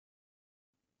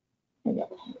we go.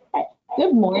 All right.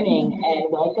 Good morning and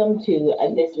welcome to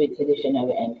this week's edition of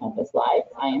Encompass Live.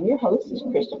 I am your host,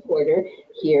 Krista Porter,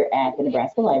 here at the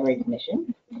Nebraska Library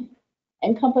Commission.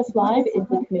 Encompass Live is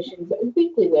the Commission's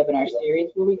weekly webinar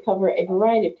series where we cover a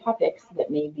variety of topics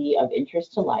that may be of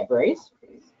interest to libraries.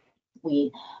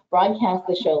 We broadcast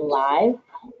the show live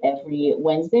every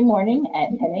Wednesday morning at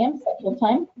 10 a.m. Central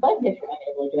Time, but if you're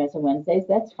unable to join us on Wednesdays,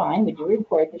 that's fine. We do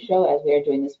record the show as we are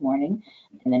doing this morning,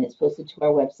 and then it's posted to our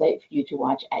website for you to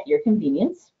watch at your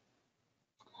convenience.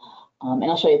 And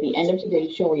I'll show you at the end of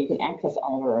today's show where you can access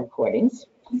all of our recordings.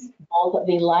 Both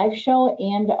the live show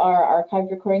and our archived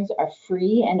recordings are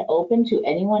free and open to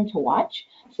anyone to watch.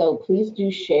 So please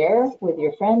do share with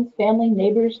your friends, family,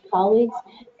 neighbors, colleagues,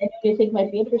 and if you think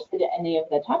might be interested in any of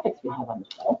the topics we have on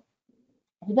the show.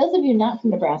 For those of you not from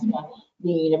Nebraska,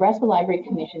 the Nebraska Library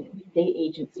Commission is the state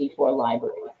agency for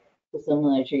libraries, so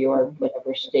similar to your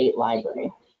whatever state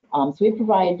library. So we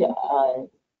provide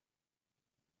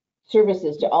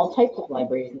services to all types of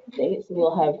libraries in the state. So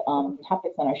we'll have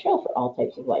topics on our show for all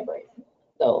types of libraries.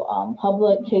 So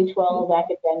public, K-12,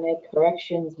 academic,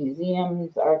 corrections,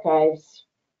 museums, archives.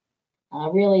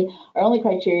 Really, our only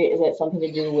criteria is that it's something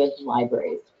to do with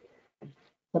libraries.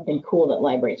 Something cool that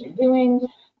libraries are doing,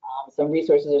 some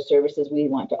resources or services we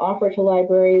want to offer to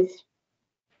libraries.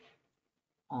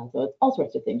 So it's all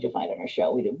sorts of things you'll find on our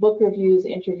show. We do book reviews,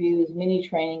 interviews, mini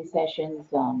training sessions,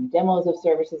 demos of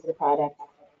services and products.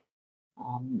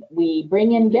 We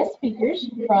bring in guest speakers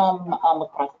from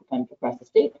across the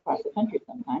state, across the country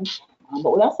sometimes.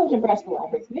 But we also have Nebraska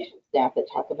Library Commission staff that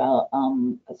talk about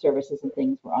services and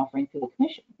things we're offering through the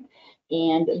commission.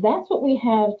 And that's what we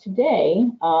have today.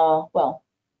 Well,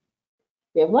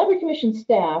 we have Library Commission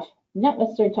staff, not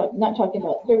necessarily not talking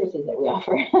about services that we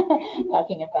offer,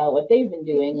 talking about what they've been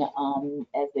doing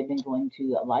as they've been going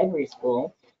to a library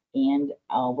school and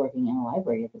working in a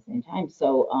library at the same time.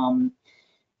 So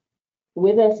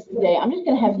with us today, I'm just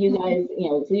going to have you guys,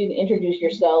 so you can introduce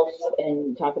yourselves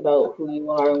and talk about who you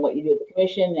are and what you do at the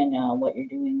commission and what you're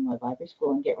doing with library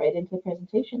school and get right into the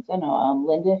presentation. So I know,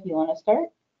 Linda, if you want to start.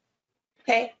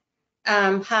 Okay.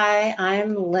 Hi,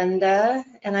 I'm Linda,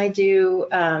 and I do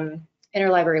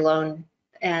interlibrary loan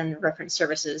and reference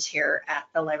services here at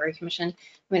the Library Commission. I'm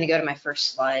going to go to my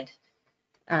first slide.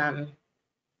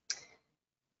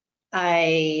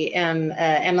 I am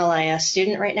an MLIS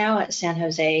student right now at San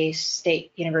Jose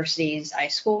State University's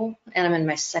iSchool, and I'm in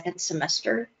my second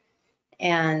semester,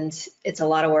 and it's a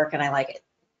lot of work, and I like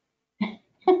it.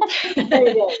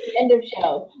 Very good. End of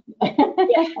show.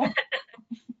 Yeah.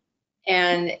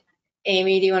 And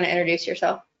Amy, do you want to introduce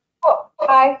yourself? Oh,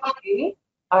 hi, I'm Amy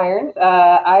Irons.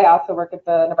 I also work at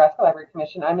the Nebraska Library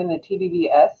Commission. I'm in the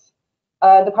TBBS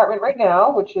department right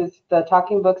now, which is the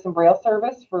Talking Books and Braille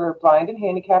service for blind and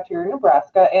handicapped here in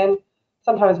Nebraska, and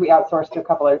sometimes we outsource to a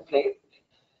couple other states.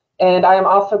 And I am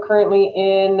also currently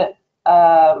in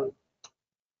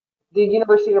the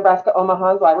University of Nebraska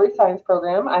Omaha's Library Science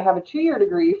program. I have a 2-year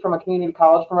degree from a community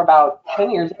college from about 10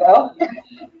 years ago.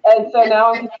 And so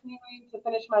now I'm continuing to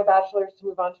finish my bachelor's to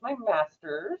move on to my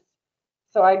master's.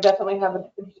 So I definitely have a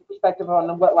perspective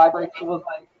on what library school is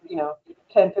like,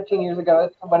 10, 15 years ago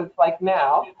as to what it's like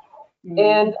now.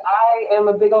 And I am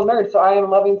a big old nerd, so I am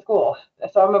loving school.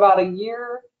 So I'm about a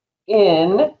year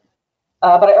in,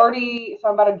 but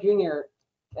I'm about a junior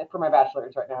for my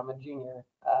bachelor's right now. I'm a junior.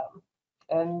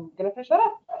 And gonna finish that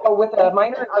up with a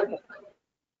minor in art history.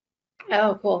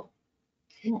 Oh, cool.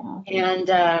 Yeah.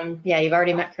 And yeah, you've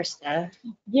already met Krista.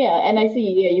 Yeah, and I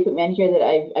see, you put man here that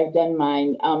I've done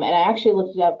mine, and I actually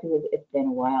looked it up because it's been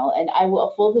a while. And I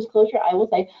will, full disclosure, I will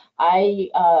say I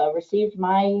received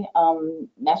my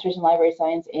master's in library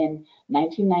science in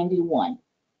 1991.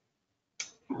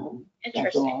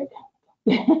 Interesting.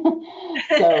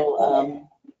 So.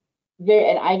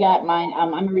 And I got mine,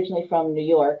 I'm originally from New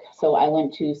York, so I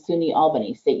went to SUNY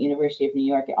Albany, State University of New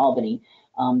York at Albany,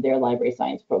 their library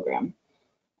science program.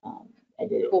 I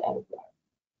did it. Cool.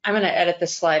 I'm going to edit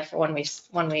this slide for when we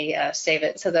save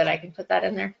it so that I can put that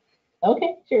in there.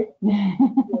 Okay, sure.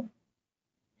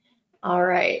 All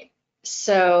right,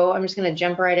 so I'm just going to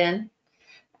jump right in.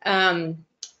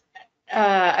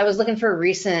 I was looking for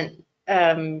recent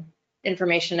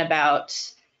information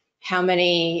about how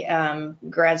many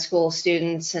grad school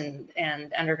students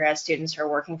and undergrad students are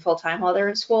working full-time while they're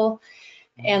in school.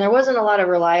 And there wasn't a lot of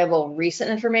reliable recent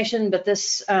information, but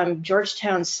this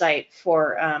Georgetown site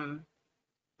for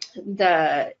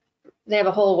they have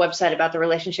a whole website about the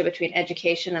relationship between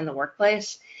education and the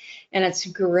workplace. And it's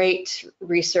great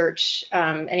research.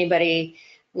 Anybody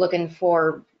looking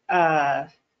for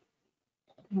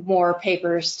more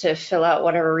papers to fill out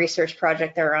whatever research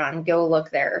project they're on, go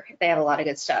look there. They have a lot of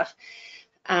good stuff.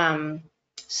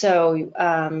 Some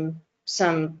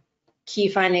key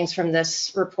findings from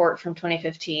this report from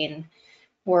 2015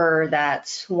 were that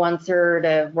 1/3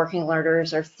 of working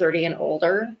learners are 30 and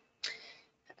older.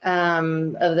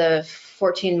 Of the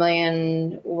 14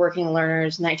 million working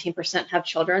learners, 19% have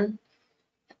children.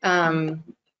 I'm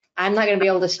not going to be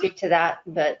able to speak to that,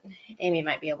 but Amy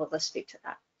might be able to speak to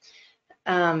that.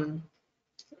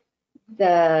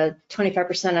 The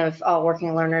 25% of all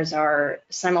working learners are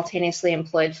simultaneously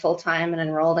employed full-time and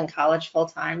enrolled in college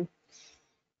full-time.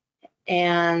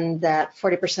 And that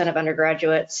 40% of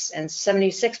undergraduates and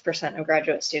 76% of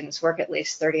graduate students work at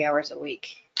least 30 hours a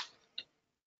week.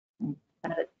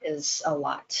 That is a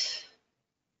lot.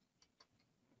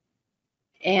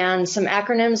 And some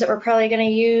acronyms that we're probably going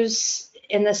to use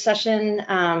in this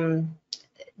session,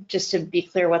 just to be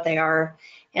clear what they are,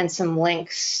 and some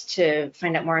links to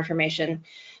find out more information.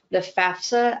 The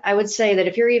FAFSA, I would say that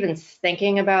if you're even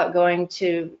thinking about going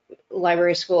to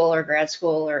library school or grad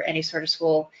school or any sort of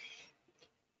school,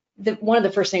 one of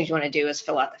the first things you want to do is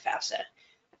fill out the FAFSA.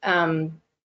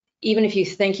 Even if you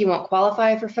think you won't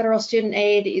qualify for federal student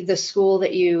aid, the school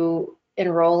that you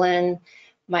enroll in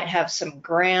might have some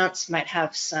grants, might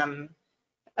have some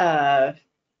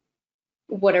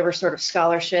whatever sort of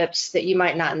scholarships that you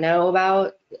might not know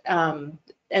about.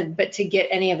 But to get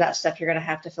any of that stuff, you're going to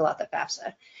have to fill out the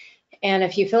FAFSA. And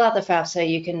if you fill out the FAFSA,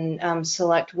 you can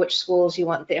select which schools you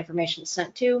want the information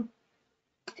sent to.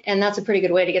 And that's a pretty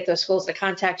good way to get those schools to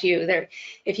contact you.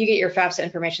 If you get your FAFSA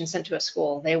information sent to a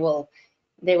school, they will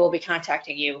be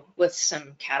contacting you with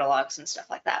some catalogs and stuff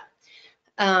like that.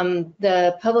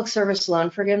 The Public Service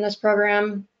Loan Forgiveness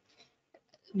Program,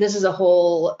 this is a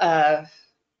whole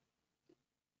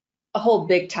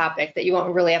big topic that you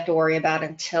won't really have to worry about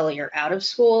until you're out of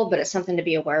school, but it's something to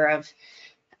be aware of.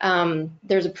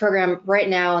 There's a program right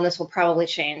now, and this will probably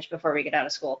change before we get out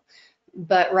of school,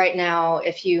 but right now,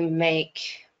 if you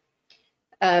make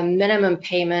a minimum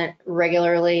payment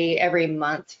regularly every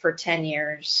month for 10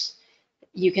 years,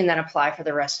 you can then apply for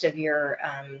the rest of your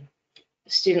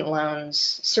student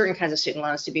loans, certain kinds of student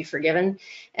loans, to be forgiven.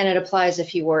 And it applies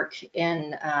if you work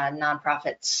in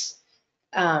nonprofits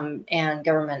and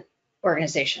government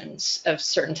organizations of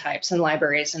certain types, and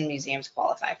libraries and museums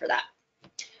qualify for that.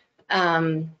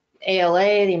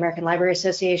 ALA, the American Library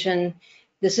Association,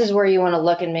 this is where you want to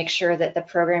look and make sure that the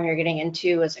program you're getting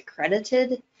into is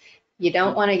accredited. You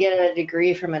don't want to get a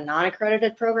degree from a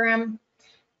non-accredited program,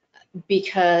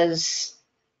 because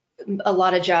a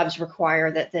lot of jobs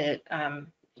require that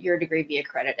your degree be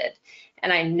accredited.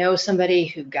 And I know somebody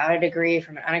who got a degree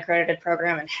from an unaccredited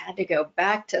program and had to go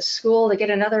back to school to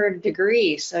get another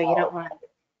degree. So you don't want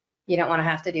to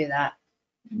have to do that.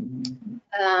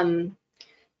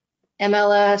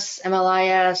 MLS,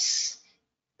 MLIS,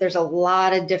 there's a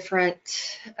lot of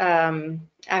different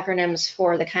acronyms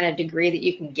for the kind of degree that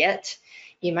you can get.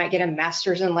 You might get a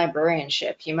master's in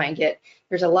librarianship.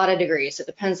 There's a lot of degrees. It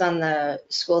depends on the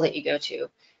school that you go to.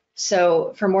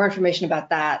 So for more information about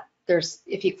that,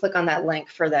 if you click on that link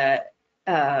for the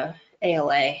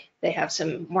ALA, they have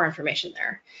some more information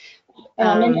there.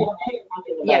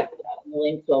 Yeah. The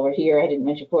links while we're here, I didn't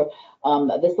mention before,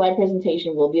 the slide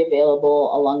presentation will be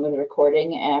available along with the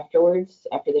recording afterwards,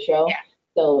 after the show. Yeah.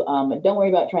 So don't worry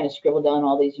about trying to scribble down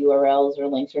all these URLs or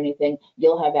links or anything.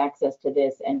 You'll have access to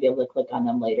this and be able to click on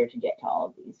them later to get to all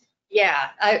of these.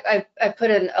 Yeah, I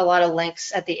put in a lot of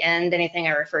links at the end. Anything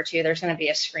I refer to, there's going to be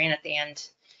a screen at the end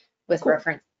with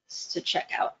references to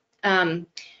check out. And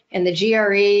the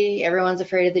GRE, everyone's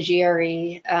afraid of the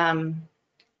GRE.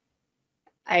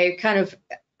 I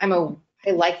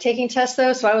like taking tests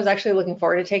though, so I was actually looking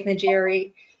forward to taking the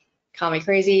GRE. Call me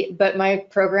crazy, but my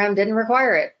program didn't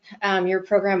require it. Your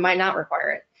program might not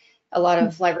require it. A lot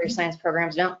of library science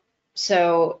programs don't.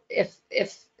 So if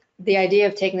the idea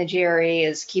of taking the GRE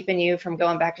is keeping you from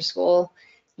going back to school,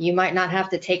 you might not have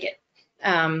to take it.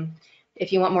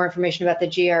 If you want more information about the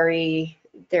GRE,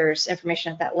 there's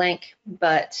information at that link,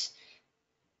 but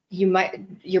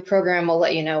your program will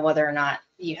let you know whether or not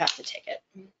you have to take it.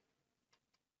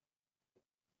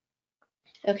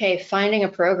 Okay, finding a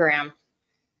program.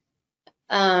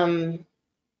 You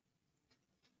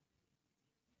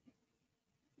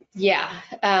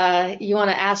want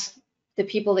to ask the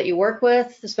people that you work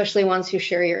with, especially ones who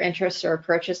share your interests or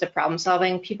approaches to problem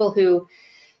solving, people who,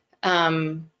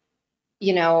 are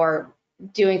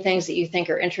doing things that you think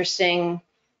are interesting.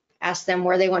 Ask them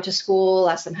where they went to school,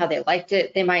 ask them how they liked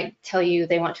it. They might tell you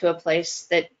they went to a place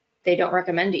that they don't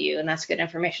recommend to you, and that's good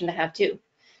information to have too.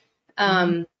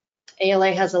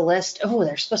 ALA has a list. Oh,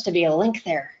 there's supposed to be a link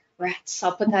there. rats,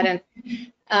 I'll put that in.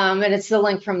 And it's the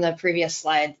link from the previous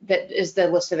slide that is the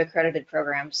list of accredited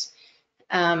programs.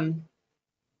 I've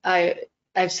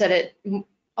said it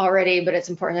already, but it's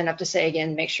important enough to say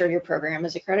again, make sure your program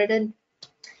is accredited.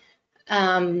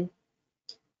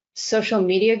 Social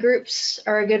media groups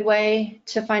are a good way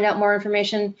to find out more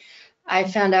information. I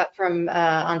found out from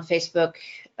on Facebook,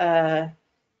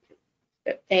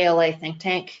 ALA think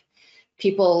tank,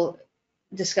 people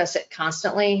discuss it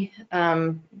constantly,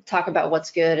 talk about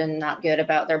what's good and not good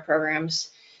about their programs.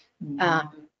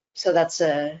 So that's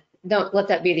don't let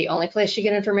that be the only place you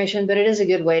get information, but it is a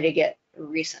good way to get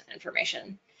recent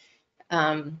information,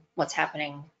 what's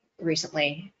happening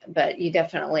recently, but you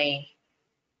definitely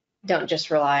don't just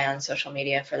rely on social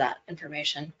media for that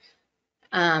information.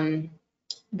 When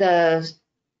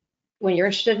you're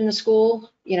interested in a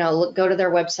school, go to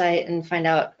their website and find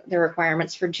out the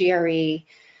requirements for GRE,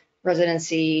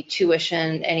 residency,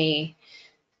 tuition, any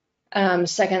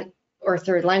second or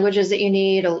third languages that you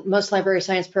need. Most library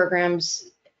science programs,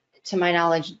 to my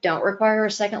knowledge, don't require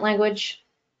a second language,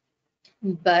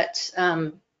 but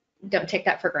don't take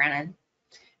that for granted.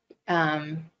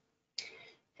 And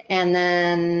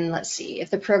then let's see, if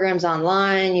the program's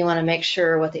online, you want to make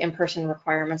sure what the in-person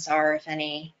requirements are, if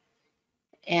any.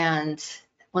 And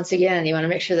once again, you want to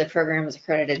make sure the program is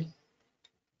accredited.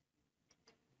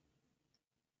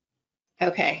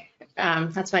 Okay,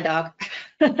 that's my dog.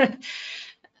 And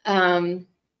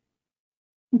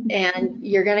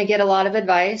you're going to get a lot of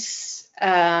advice,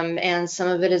 and some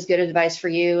of it is good advice for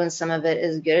you, and some of it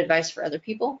is good advice for other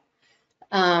people.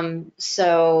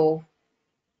 So,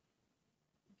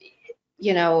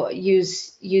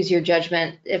 use your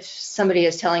judgment. If somebody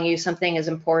is telling you something is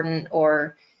important,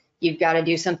 or you've got to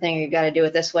do something, or you've got to do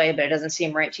it this way, but it doesn't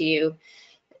seem right to you,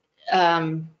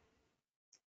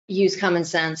 use common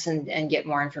sense and get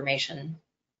more information.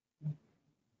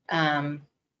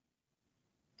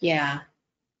 Yeah.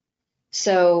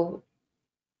 So,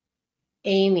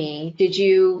 Amy, did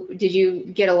you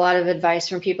get a lot of advice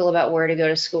from people about where to go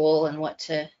to school and what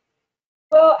to?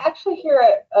 Well, actually, here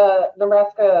at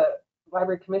Nebraska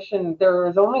Library Commission, there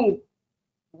was only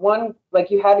one,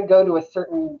 like you had to go to a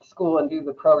certain school and do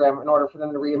the program in order for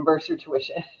them to reimburse your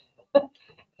tuition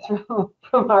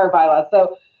from our bylaws.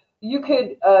 So you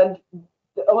could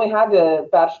only have the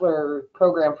bachelor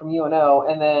program from UNO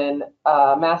and then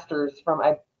master's from,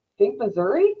 I think,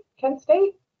 Missouri, Kent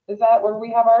State. Is that where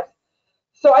we have ours?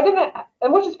 So I didn't,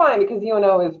 and which is fine because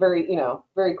UNO is very,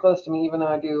 very close to me, even though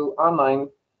I do online.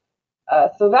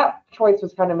 So that choice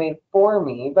was kind of made for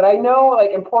me. But I know,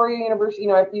 like Emporia University,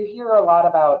 you hear a lot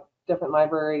about different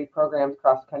library programs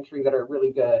across the country that are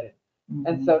really good. Mm-hmm.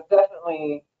 And so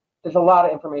definitely there's a lot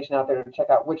of information out there to check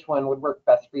out which one would work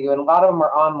best for you. And a lot of them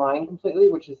are online completely,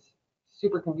 which is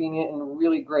super convenient and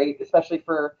really great, especially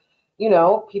for,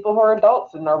 people who are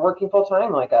adults and are working full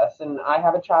time like us. And I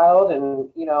have a child and,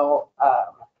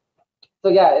 so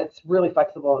yeah, it's really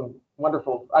flexible and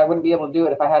wonderful. I wouldn't be able to do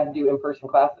it if I had to do in-person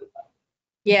classes.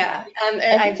 Yeah.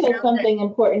 I think that's something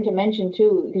important to mention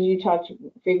too, because you talked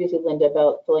previously, Linda,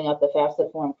 about filling out the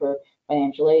FAFSA form for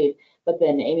financial aid, but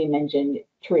then Amy mentioned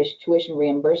tuition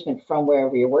reimbursement from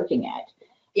wherever you're working at.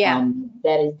 Yeah.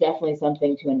 That is definitely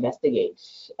something to investigate,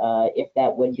 if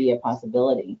that would be a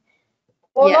possibility.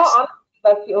 Well, yes. No, honestly,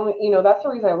 that's the only, that's the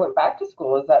reason I went back to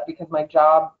school, is that because my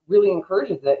job really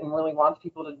encourages it and really wants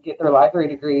people to get their library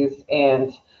degrees.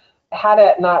 And had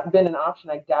it not been an option,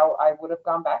 I doubt I would have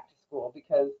gone back to school,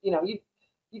 because, you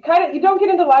don't get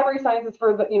into library sciences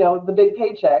for the, the big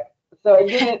paycheck. So it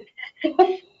didn't,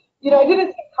 it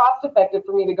didn't seem cost effective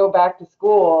for me to go back to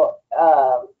school,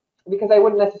 because I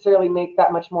wouldn't necessarily make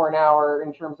that much more an hour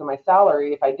in terms of my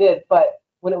salary if I did. But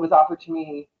when it was offered to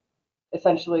me,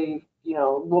 essentially,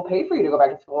 we'll pay for you to go back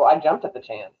to school, I jumped at the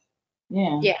chance.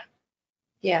 Yeah.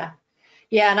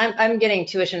 And I'm getting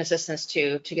tuition assistance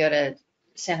too, to go to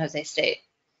San Jose State.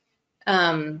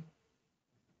 And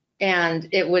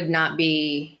it would not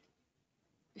be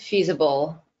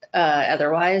feasible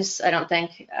otherwise, I don't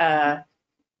think.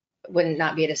 Would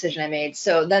not be a decision I made.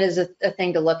 So that is a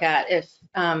thing to look at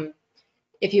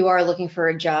if you are looking for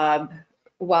a job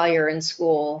while you're in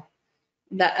school,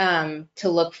 that to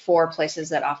look for places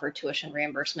that offer tuition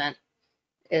reimbursement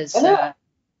is an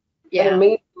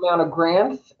amazing amount of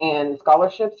grants and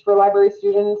scholarships for library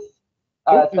students,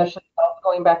 especially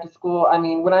going back to school. I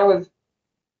mean, when I was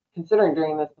considering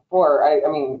doing this before, I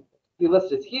mean, the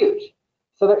list is huge.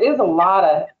 So there is a lot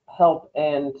of help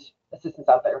and assistance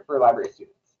out there for library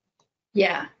students.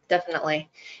 Yeah, definitely.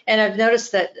 And I've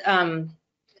noticed that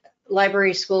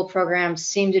library school programs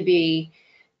seem to be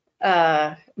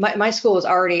my school was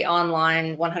already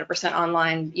online, 100%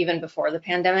 online, even before the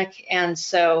pandemic. And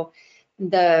so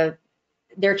their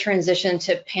transition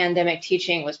to pandemic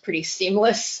teaching was pretty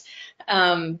seamless.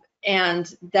 And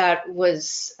that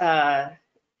was,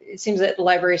 it seems that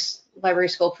library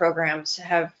school programs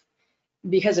have,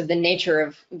 because of the nature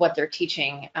of what they're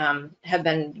teaching, have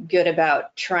been good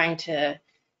about trying to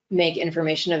make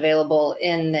information available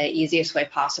in the easiest way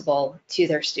possible to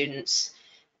their students,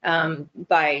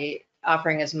 by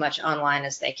offering as much online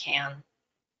as they can.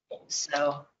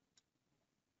 So,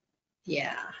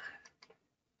 yeah.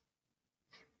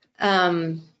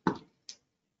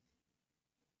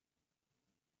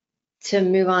 To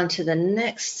move on to the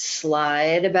next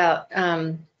slide about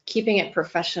keeping it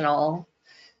professional.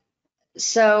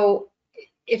 So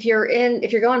if you're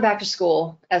going back to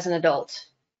school as an adult,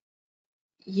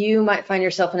 you might find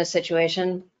yourself in a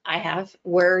situation, I have,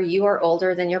 where you are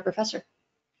older than your professor.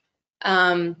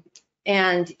 And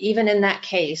even in that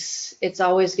case, it's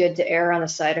always good to err on the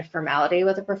side of formality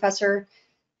with a professor.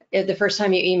 If the first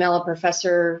time you email a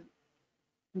professor,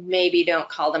 maybe don't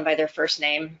call them by their first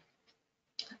name.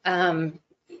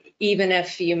 Even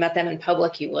if you met them in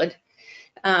public, you would.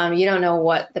 You don't know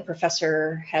what the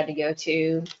professor had to go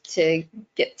to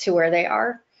get to where they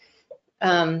are,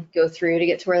 go through to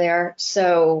get to where they are.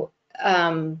 So,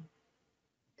 but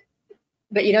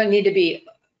you don't need to be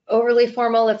overly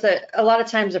formal. A lot of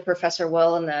times a professor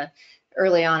will, in the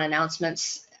early on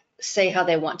announcements, say how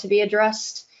they want to be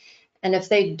addressed. And if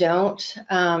they don't,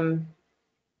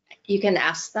 you can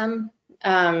ask them.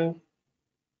 Err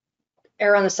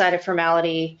on the side of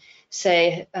formality,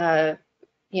 say, good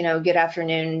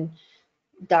afternoon,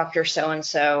 Dr.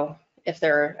 So-and-so, if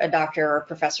they're a doctor, or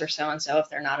Professor so-and-so, if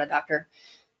they're not a doctor.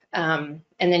 And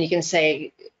then you can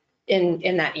say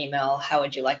in that email, how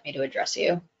would you like me to address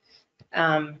you?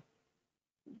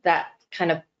 That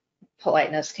kind of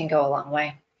politeness can go a long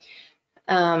way.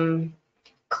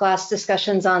 Class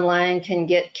discussions online can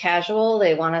get casual.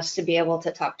 They want us to be able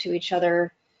to talk to each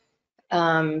other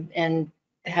and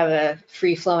have a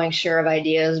free-flowing share of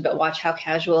ideas, but watch how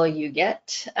casual you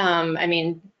get. I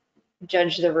mean,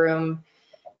 judge the room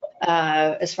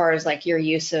as far as like your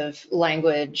use of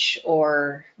language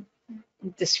or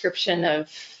description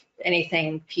of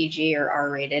anything PG or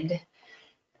R-rated.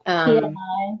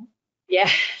 TMI. Yeah,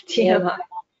 TMI.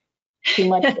 Too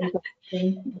much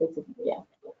information. Yeah.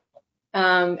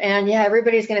 And yeah,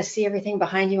 everybody's going to see everything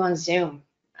behind you on Zoom.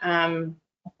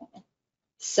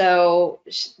 So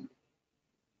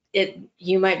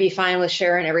you might be fine with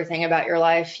sharing everything about your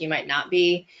life. You might not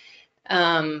be.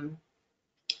 I've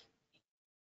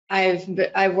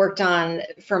worked on,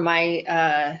 for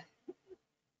my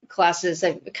classes,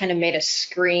 I've kind of made a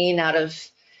screen out of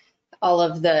all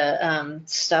of the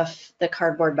stuff, the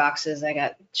cardboard boxes I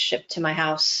got shipped to my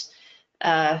house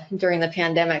during the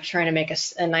pandemic, trying to make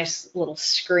a nice little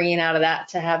screen out of that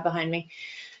to have behind me.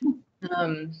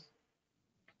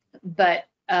 But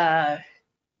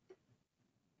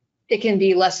it can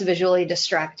be less visually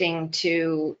distracting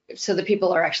so the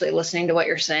people are actually listening to what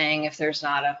you're saying if there's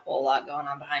not a whole lot going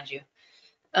on behind you.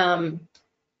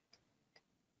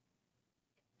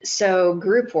 So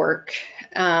group work,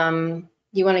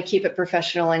 you want to keep it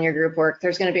professional in your group work.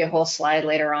 There's going to be a whole slide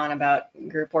later on about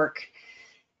group work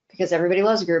because everybody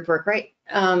loves group work, right?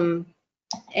 And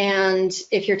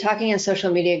if you're talking in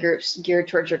social media groups geared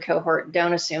towards your cohort,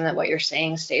 don't assume that what you're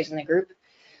saying stays in the group.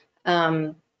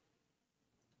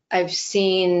 I've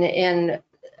seen in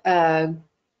a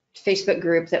Facebook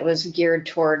group that was geared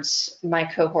towards my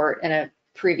cohort in a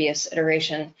previous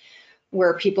iteration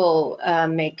where people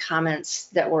made comments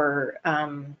that were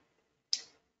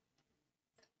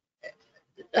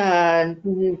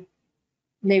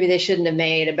maybe they shouldn't have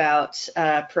made about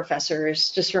professors.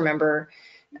 Just remember,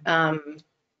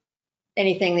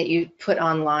 anything that you put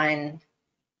online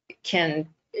can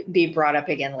be brought up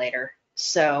again later.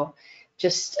 So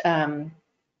just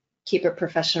keep it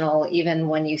professional, even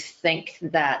when you think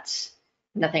that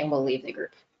nothing will leave the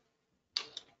group.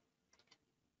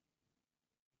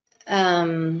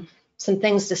 Some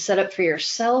things to set up for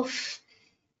yourself.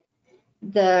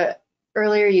 The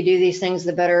earlier you do these things,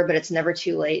 the better, but it's never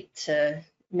too late to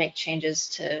make changes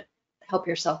to help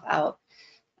yourself out.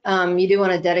 You do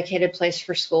want a dedicated place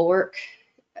for schoolwork,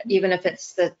 even if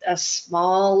it's a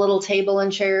small little table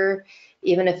and chair,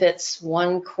 even if it's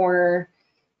one corner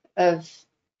of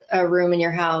a room in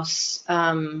your house,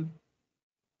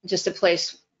 just a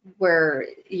place where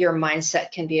your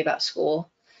mindset can be about school.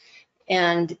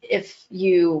 And if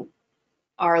you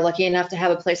are lucky enough to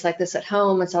have a place like this at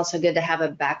home, it's also good to have a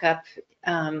backup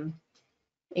in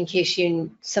case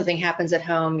something happens at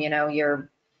home. You know, your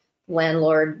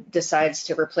landlord decides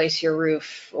to replace your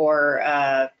roof,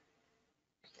 or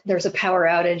there's a power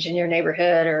outage in your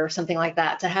neighborhood or something like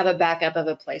that, to have a backup of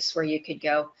a place where you could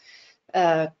go,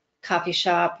 a coffee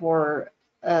shop or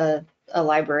a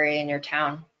library in your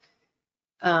town,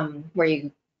 where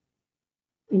you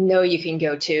know you can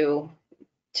go to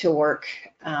work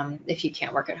if you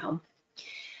can't work at home.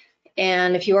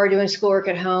 And if you are doing schoolwork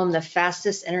at home, the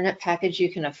fastest internet package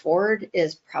you can afford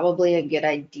is probably a good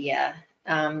idea,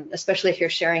 especially if you're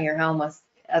sharing your home with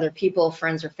other people,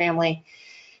 friends or family.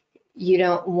 You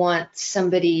don't want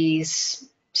somebody's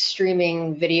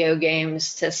streaming video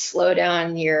games to slow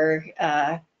down your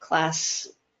class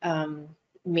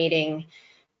meeting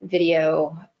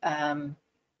video.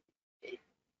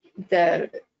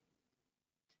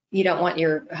 You don't want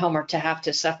your homework to have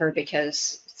to suffer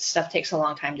because stuff takes a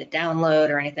long time to download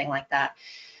or anything like that.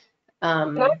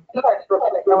 About the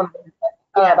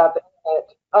internet.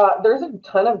 There's a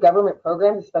ton of government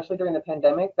programs, especially during the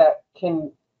pandemic, that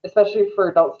can, especially for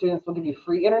adult students, will give you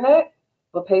free internet.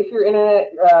 They'll pay for your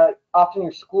internet. Often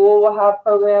your school will have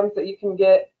programs that you can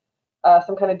get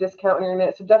some kind of discount on your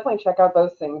internet. So definitely check out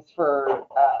those things for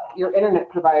your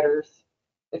internet providers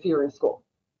if you're in school.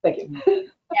 Thank you.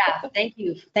 Yeah, thank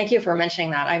you. Thank you for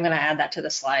mentioning that. I'm going to add that to the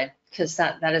slide because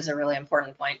that is a really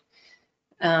important point.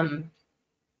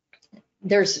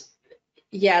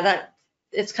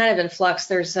 It's kind of in flux.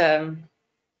 There's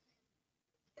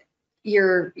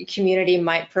your community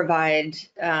might provide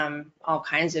all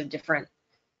kinds of different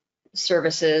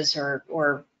services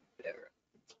or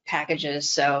packages.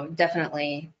 So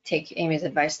definitely take Amy's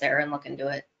advice there and look into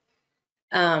it.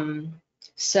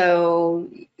 So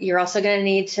you're also going to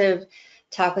need to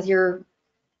talk with your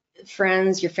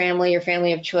friends, your family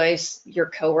of choice, your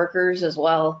coworkers as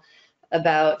well,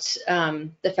 about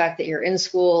the fact that you're in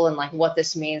school and like what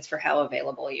this means for how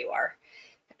available you are.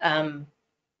 And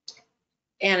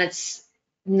it's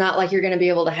not like you're going to be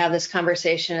able to have this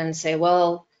conversation and say,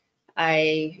 well,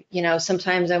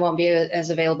 sometimes I won't be as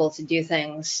available to do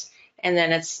things. And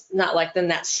then it's not like then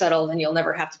that's settled and you'll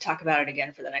never have to talk about it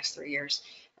again for the next 3 years.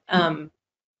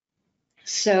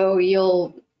 So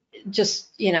you'll just,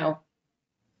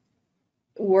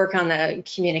 work on the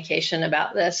communication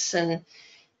about this, and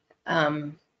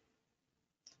the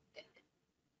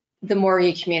more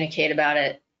you communicate about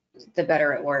it, the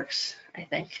better it works, I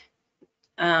think.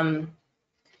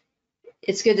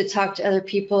 It's good to talk to other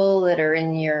people that are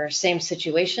in your same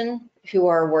situation who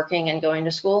are working and going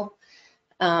to school,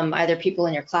 either people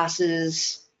in your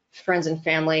classes, friends and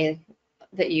family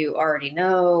that you already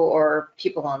know, or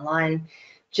people online,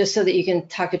 just so that you can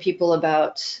talk to people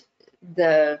about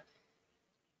the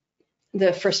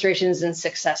frustrations and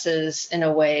successes in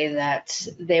a way that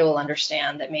they will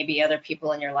understand, that maybe other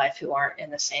people in your life who aren't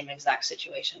in the same exact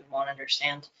situation won't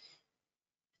understand.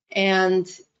 And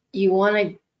you want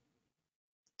to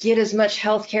get as much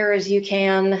health care as you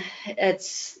can.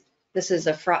 This is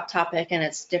a fraught topic and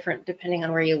it's different depending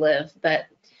on where you live, but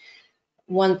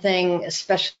one thing,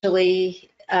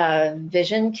 especially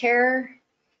vision care,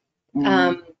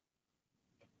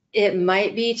 it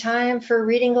might be time for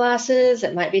reading glasses.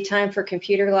 It might be time for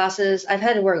computer glasses. I've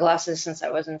had to wear glasses since I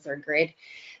was in 3rd grade,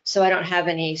 so I don't have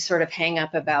any sort of hang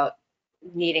up about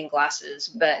needing glasses.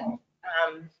 But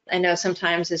I know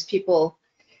sometimes as people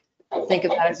think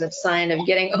of that as a sign of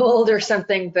getting old or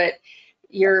something, but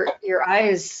your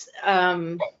eyes.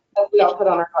 We all put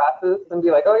on our glasses and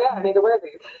be like, oh yeah, I need to wear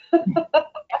these.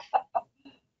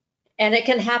 And it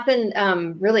can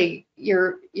happen really,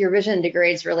 your vision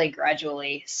degrades really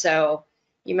gradually. So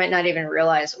you might not even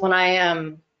realize. When I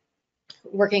am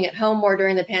working at home more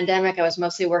during the pandemic, I was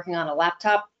mostly working on a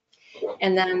laptop.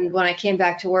 And then when I came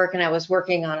back to work and I was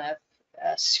working on a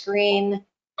screen,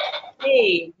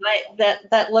 hey,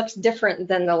 that looks different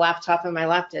than the laptop in my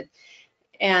lap did.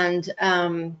 And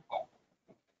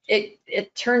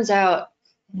it turns out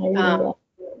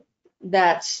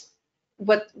that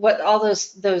what all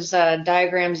those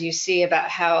diagrams you see about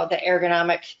how the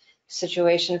ergonomic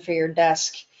situation for your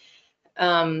desk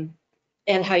and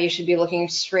how you should be looking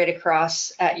straight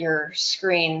across at your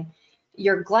screen,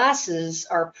 your glasses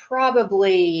are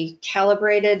probably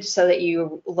calibrated so that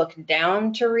you look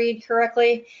down to read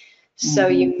correctly. So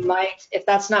you might, if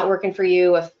that's not working for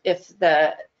you, if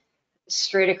the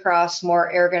straight across,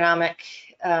 more ergonomic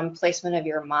placement of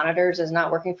your monitors is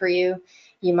not working for you,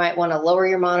 you might want to lower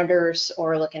your monitors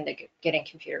or look into getting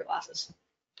computer glasses.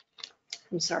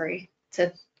 I'm sorry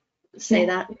to say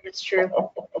that, but it's true.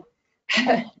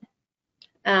 Okay,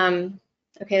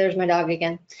 there's my dog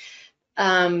again.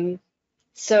 Yeah,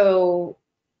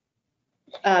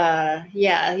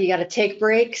 you got to take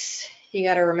breaks. You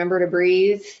got to remember to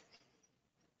breathe.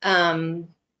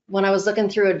 when I was looking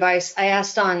through advice, I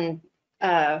asked on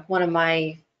one of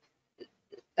my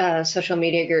social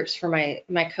media groups for my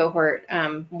cohort,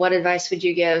 what advice would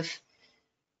you give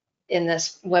in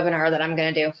this webinar that I'm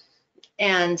going to do?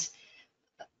 And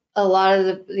a lot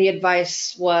of the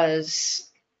advice was,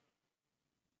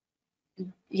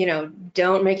 you know,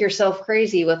 don't make yourself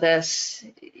crazy with this.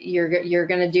 You're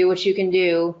going to do what you can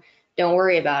do. Don't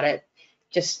worry about it.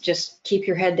 Just keep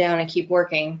your head down and keep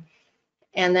working.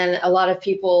 And then a lot of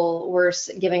people were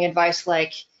giving advice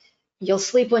like, you'll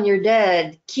sleep when you're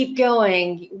dead, keep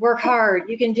going, work hard,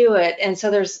 you can do it. And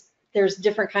so there's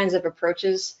different kinds of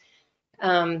approaches,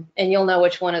 and you'll know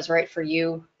which one is right for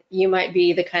you. You might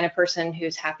be the kind of person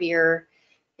who's happier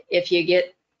if you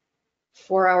get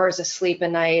 4 hours of sleep a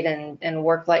night and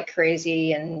work like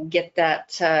crazy and get that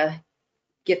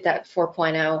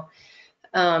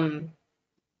 4.0.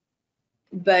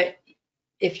 But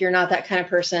if you're not that kind of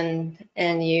person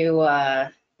and you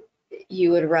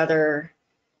would rather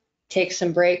take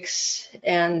some breaks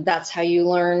and that's how you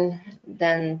learn,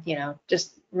 then, you know,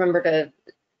 just remember to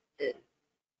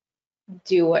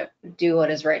do what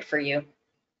is right for you.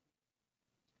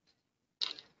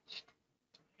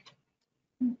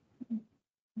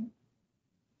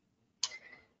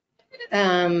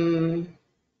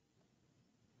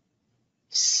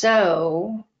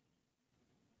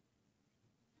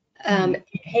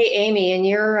 Hey Amy, in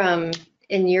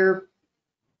your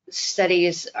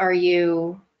studies,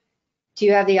 do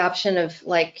you have the option of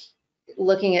like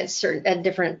looking at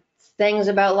different things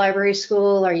about library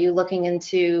school? Are you looking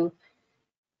into,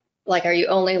 like, are you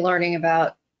only learning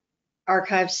about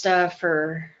archive stuff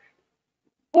or?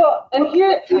 Well, and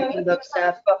here, book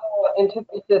stuff. The whole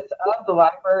antithesis of the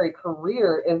library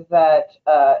career is that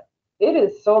it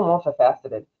is so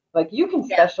multifaceted. Like you can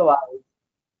specialize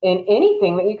in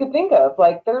anything that you could think of.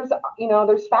 Like there's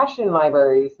fashion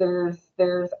libraries, there's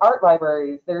art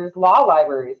libraries, there's law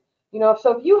libraries.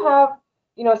 So if you have,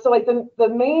 so like the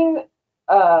main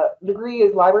degree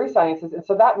is library sciences, and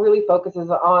so that really focuses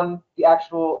on the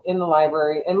actual in the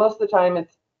library, and most of the time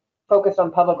it's focused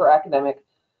on public or academic.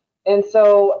 And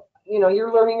so,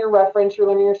 you're learning your reference, you're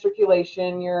learning your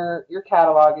circulation, your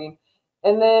cataloging.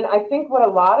 And then I think what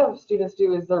a lot of students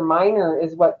do is their minor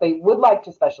is what they would like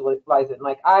to specialize in.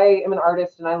 Like I am an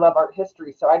artist and I love art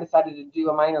history, so I decided to do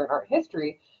a minor in art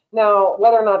history. Now,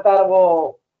 whether or not that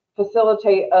will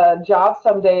facilitate a job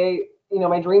someday,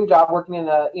 my dream job working in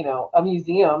a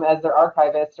museum as their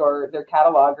archivist or their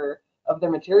cataloger of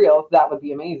their materials, that would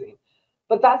be amazing.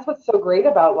 But that's what's so great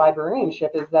about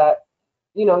librarianship is that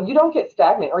you don't get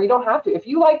stagnant, or you don't have to. If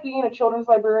you like being a children's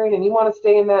librarian and you want to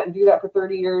stay in that and do that for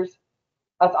 30 years,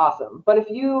 that's awesome. But if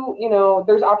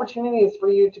there's opportunities for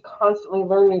you to constantly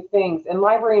learn new things, and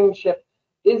librarianship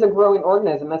is a growing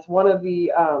organism. That's one of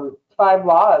the 5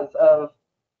 laws of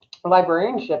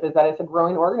librarianship, is that it's a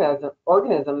growing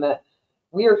organism that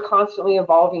we are constantly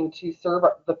evolving to serve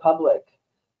the public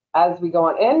as we go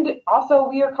on. And also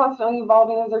we are constantly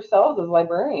evolving as ourselves as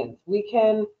librarians. We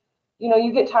can,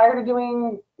 you get tired of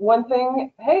doing one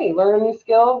thing, hey, learn a new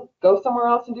skill, go somewhere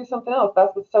else and do something else.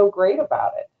 That's what's so great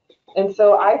about it. And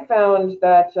so I found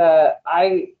that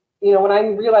when I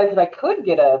realized that I could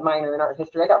get a minor in art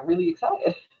history, I got really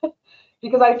excited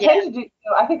because I tend to do,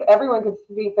 I think everyone could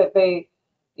speak that they,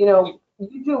 you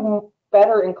do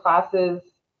better in classes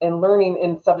and learning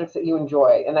in subjects that you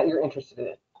enjoy and that you're interested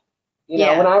in.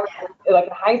 When I was like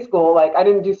in high school, like I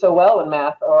didn't do so well in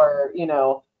math or,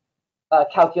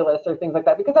 calculus or things like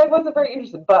that because I wasn't very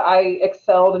interested, but I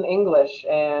excelled in English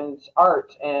and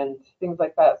art and things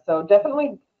like that. So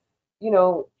definitely,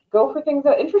 go for things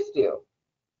that interest you.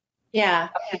 Yeah.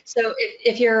 So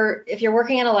if you're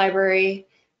working in a library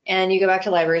and you go back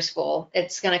to library school,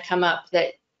 it's going to come up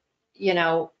that,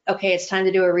 okay, it's time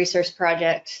to do a research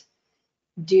project.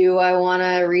 Do I want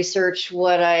to research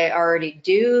what I already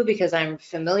do because I'm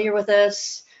familiar with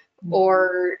this,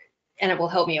 and it will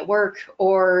help me at work,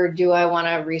 or do I want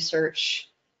to research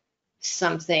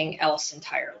something else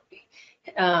entirely?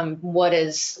 What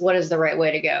is the right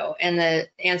way to go? And the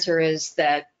answer is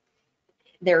that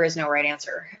there is no right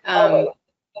answer. You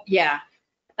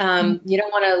don't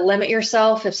want to limit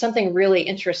yourself. If something really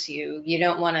interests you, you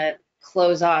don't want to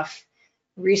close off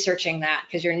researching that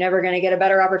because you're never going to get a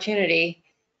better opportunity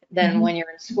than when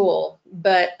you're in school.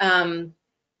 But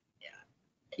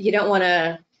you don't want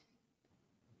to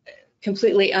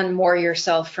completely unmoor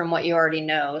yourself from what you already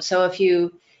know. So if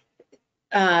you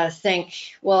think,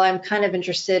 well, I'm kind of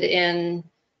interested in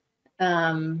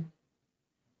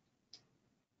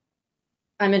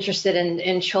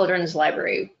children's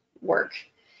library work,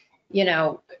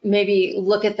 maybe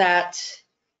look at that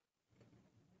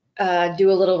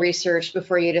do a little research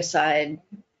before you decide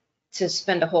to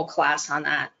spend a whole class on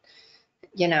that.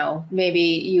 You know, maybe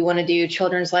you want to do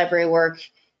children's library work,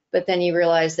 but then you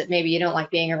realize that maybe you don't like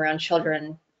being around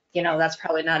children. You know, that's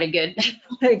probably not a good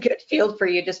a good field for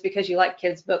you just because you like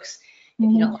kids' books. If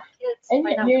you don't like kids, And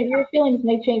why not? your feelings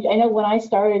may change. I know when I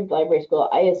started library school,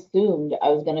 I assumed I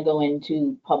was going to go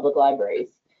into public libraries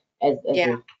as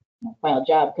Yeah. a final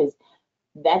job because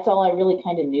that's all I really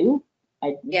kind of knew.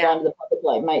 I'd Yeah. gone to the public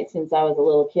library since I was a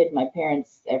little kid. My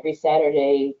parents, every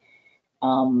Saturday,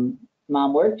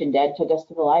 mom worked and dad took us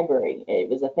to the library. It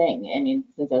was a thing. I mean,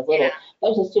 since I was little, Yeah. I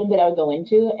was assumed that I would go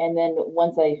into. And then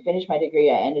once I finished my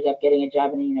degree, I ended up getting a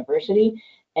job in a university,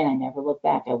 and I never looked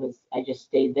back. I just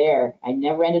stayed there. I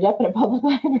never ended up in a public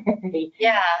library.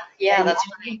 Yeah. Yeah. And That's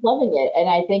I'm funny. loving it. And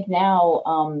I think now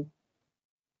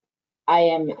I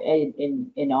am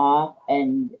in awe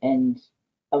and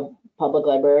of public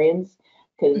librarians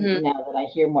because Mhm. now that I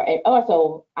hear more. And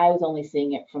also, I was only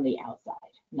seeing it from the outside,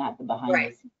 not the behind Right.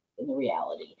 the scenes and the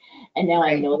reality. And now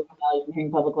I Right. know the reality from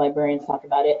hearing public librarians talk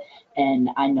about it, and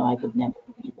I know I could never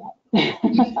do that.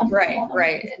 Right.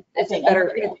 Right. It's a And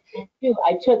better. you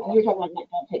were talking about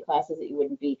don't take classes that you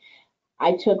wouldn't be.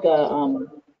 I took a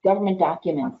government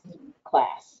documents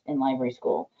class in library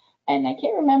school, and I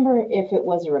can't remember if it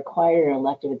was a required or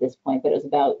elective at this point, but it was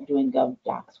about doing gov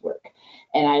docs work.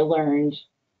 And I learned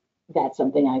that's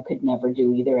something I could never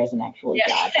do either as an actual Yeah.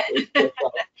 job. It was just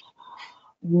like,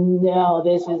 no,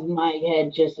 this is my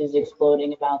head just is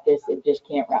exploding about this. It just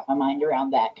can't wrap my mind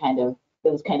around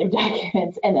those kind of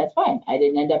documents, and that's fine. I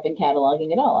didn't end up in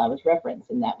cataloging at all. I was reference,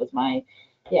 and that was my,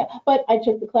 yeah. But I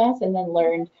took the class and then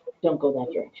learned, don't go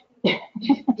that direction.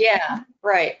 Yeah.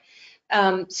 Right.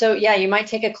 So yeah, you might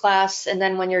take a class and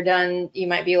then when you're done, you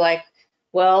might be like,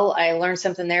 well, I learned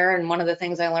something there. And one of the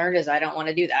things I learned is I don't want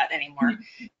to do that anymore.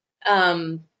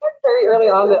 Very early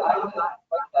on that I did not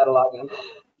like cataloging.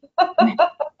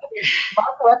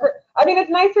 Mark record. I mean, it's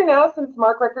nicer now since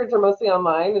Mark records are mostly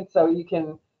online, and so you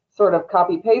can sort of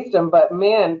copy paste them. But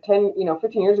man, 15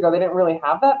 years ago, they didn't really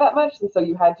have that much, and so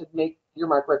you had to make your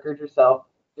Mark records yourself.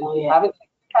 If you haven't taken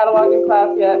cataloging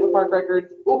class yet with Mark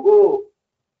records, ooh,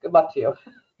 good luck to you.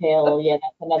 Hell yeah,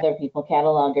 that's another people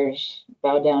catalogers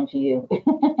bow down to you.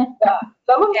 Yeah,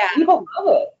 some of people love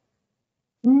it.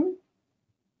 Mhm.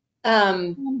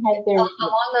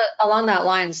 Along that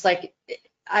lines, like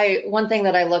one thing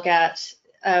that I look at,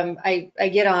 I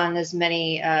get on as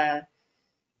many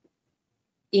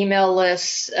email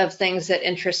lists of things that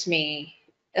interest me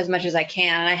as much as I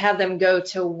can. And I have them go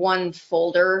to one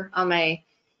folder on my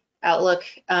Outlook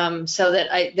so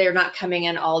that they're not coming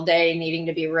in all day needing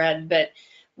to be read. But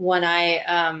when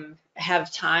I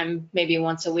have time, maybe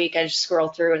once a week, I just scroll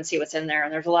through and see what's in there.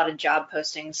 And there's a lot of job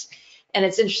postings. And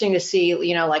it's interesting to see,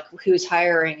 like who's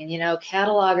hiring. And,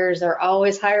 catalogers are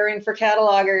always hiring for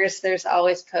catalogers. There's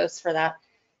always posts for that.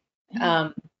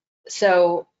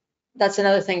 So that's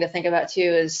another thing to think about too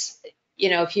is,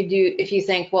 if you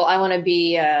think, well, I want to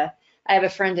be, I have a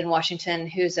friend in Washington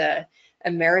who's a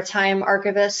maritime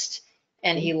archivist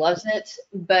and he loves it,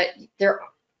 but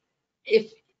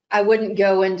if I wouldn't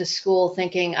go into school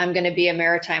thinking I'm going to be a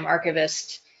maritime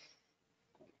archivist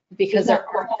because there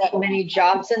aren't that many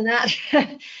jobs in that.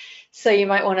 So you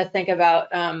might want to think about,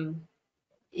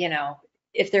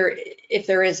 if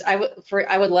there is, I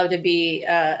would love to be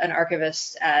an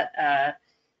archivist at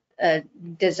a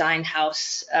design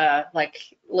house, like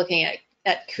looking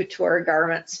at couture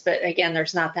garments. But again,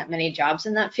 there's not that many jobs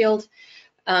in that field.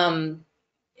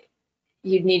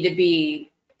 You'd need to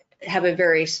have a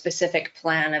very specific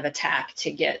plan of attack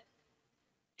to get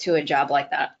to a job like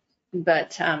that.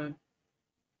 But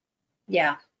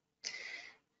yeah.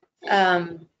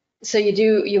 So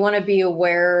you want to be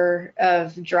aware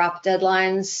of drop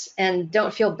deadlines and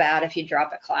don't feel bad if you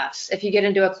drop a class. If you get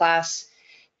into a class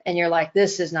and you're like,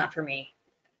 this is not for me,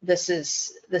 this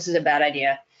is a bad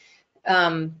idea,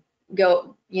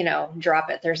 go, drop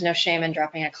it. There's no shame in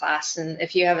dropping a class. And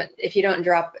if you don't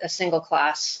drop a single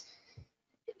class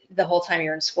the whole time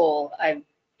you're in school,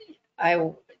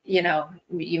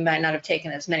 you might not have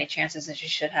taken as many chances as you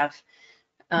should have.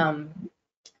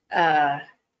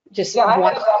 Just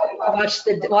watch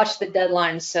the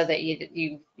deadlines so that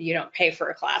you don't pay for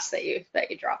a class that you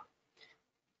drop.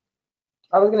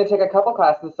 I was going to take a couple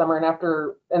classes this summer,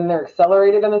 and they're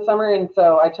accelerated in the summer, and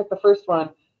so I took the first one,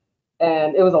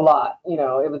 and it was a lot.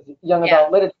 It was young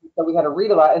adult literature, so we had to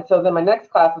read a lot. And so then my next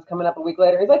class was coming up a week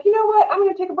later. He's like, you know what? I'm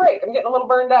going to take a break. I'm getting a little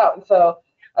burned out, and so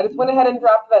I just went ahead and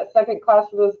dropped that second class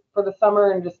for the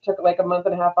summer and just took like a month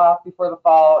and a half off before the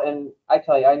fall. And I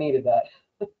tell you, I needed that.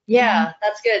 Yeah,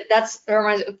 that's good. That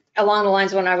reminds along the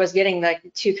lines when I was getting the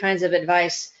two kinds of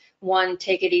advice. one,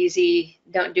 take it easy,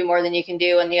 don't do more than you can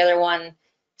do, and the other one,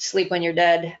 sleep when you're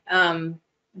dead.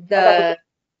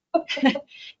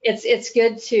 It's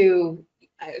good to,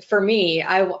 for me,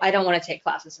 I don't want to take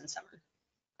classes in summer.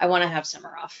 I want to have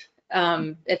summer off.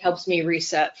 It helps me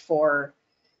reset for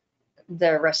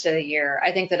the rest of the year.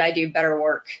 I think that I do better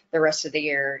work the rest of the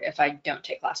year if I don't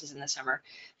take classes in the summer.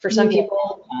 For some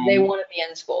people, they want to be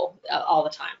in school all the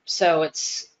time. So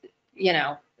it's, you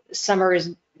know, summer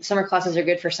classes are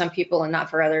good for some people and not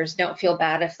for others. Don't feel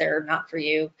bad if they're not for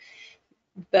you,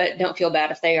 but don't feel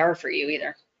bad if they are for you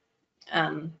either.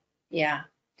 Yeah.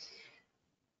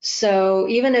 So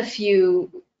even if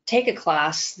you take a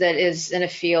class that is in a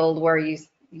field where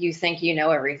you think you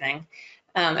know everything,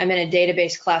 I'm in a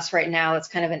database class right now. It's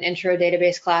kind of an intro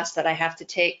database class that I have to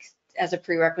take as a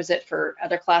prerequisite for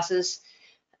other classes.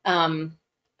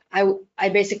 I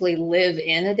basically live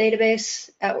in a database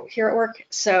here at work.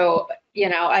 So, you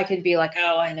know, I could be like,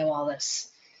 oh, I know all this.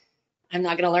 I'm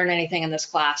not going to learn anything in this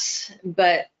class,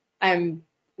 but I'm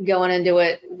going into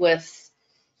it with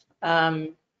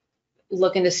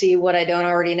looking to see what I don't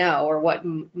already know, or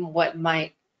what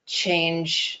might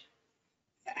change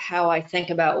how I think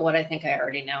about what I think I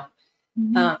already know.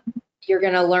 Mm-hmm. You're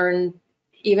going to learn,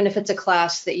 even if it's a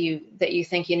class that you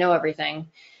think you know everything,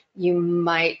 you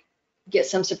might get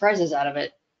some surprises out of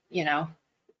it, you know.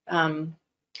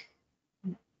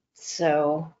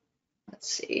 So let's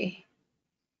see.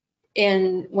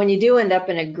 And when you do end up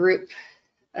in a group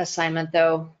assignment,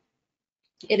 though,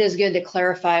 it is good to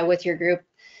clarify with your group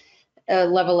a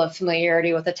level of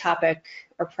familiarity with a topic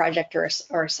or project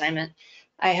or assignment.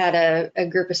 I had a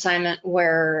group assignment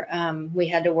where we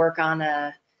had to work on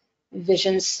a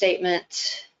vision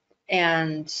statement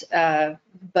and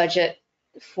budget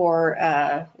for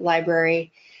a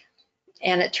library.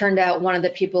 And it turned out one of the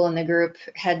people in the group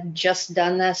had just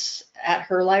done this at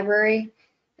her library,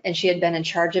 and she had been in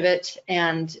charge of it.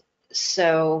 And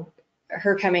so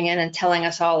her coming in and telling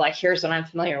us all, like, here's what I'm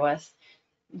familiar with,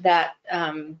 that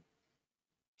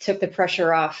took the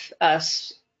pressure off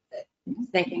us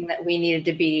thinking that we needed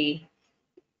to be,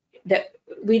 that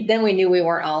we knew we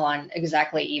weren't all on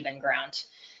exactly even ground.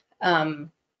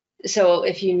 So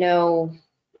if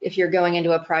you're going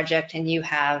into a project and you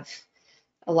have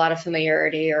a lot of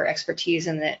familiarity or expertise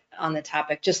on the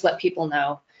topic, just let people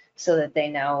know so that they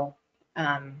know,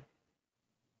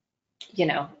 you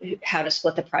know, how to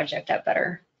split the project up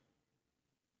better.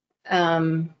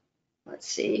 Let's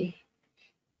see.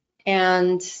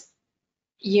 And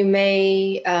you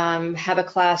may have a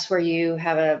class where you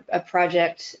have a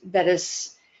project that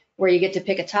is where you get to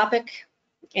pick a topic,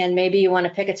 and maybe you want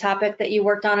to pick a topic that you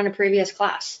worked on in a previous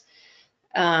class.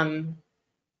 That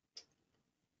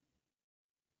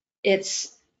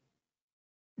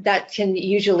can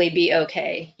usually be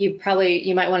okay. You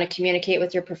might want to communicate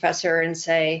with your professor and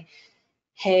say,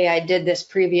 hey, I did this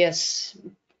previous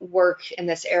work in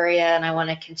this area and I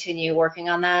want to continue working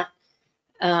on that.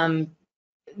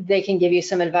 They can give you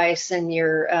some advice, and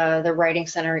the writing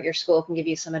center at your school can give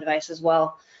you some advice as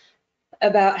well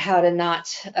about how to not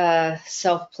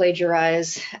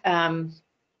self-plagiarize,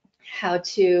 how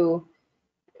to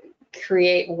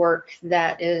create work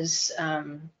that is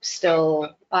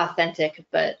still authentic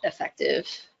but effective.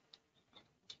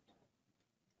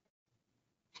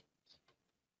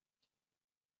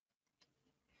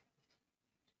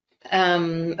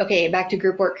 Okay, back to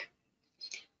group work.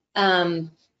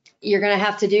 You're going to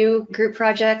have to do group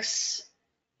projects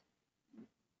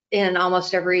in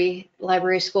almost every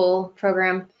library school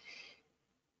program.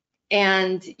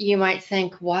 And you might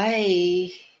think,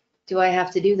 why do I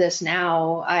have to do this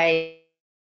now? I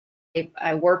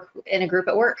work in a group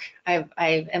at work. I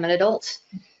am an adult.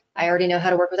 I already know how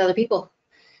to work with other people.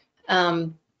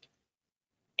 And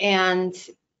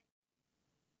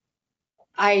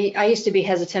I used to be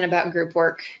hesitant about group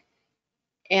work,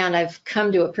 and I've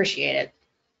come to appreciate it.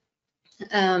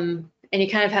 And you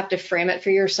kind of have to frame it for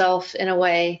yourself in a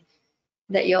way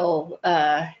that you'll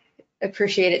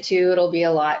appreciate it too. It'll be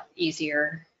a lot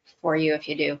easier for you if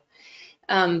you do.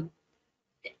 My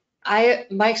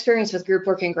experience with group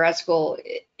work in grad school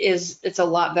it's a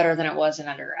lot better than it was in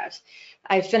undergrad.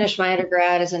 I finished my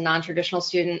undergrad as a non-traditional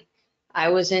student. I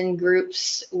was in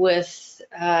groups with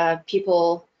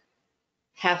people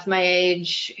half my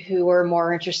age who were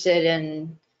more interested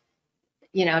in,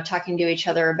 you know, talking to each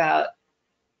other about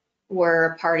where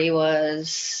a party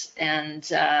was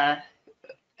and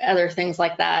other things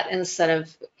like that, instead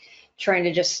of trying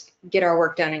to just get our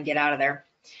work done and get out of there.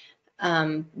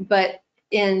 But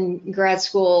in grad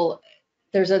school,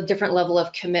 there's a different level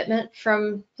of commitment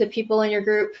from the people in your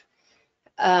group.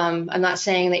 I'm not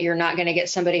saying that you're not going to get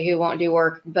somebody who won't do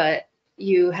work, but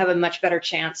you have a much better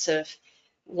chance of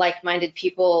like-minded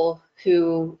people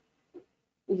who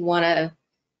want to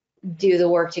do the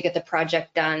work to get the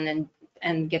project done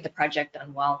and get the project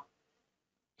done well.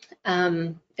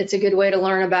 It's a good way to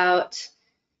learn about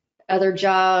other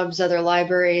jobs, other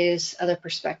libraries, other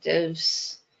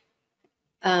perspectives.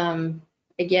 Again,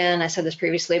 I said this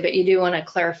previously, but you do want to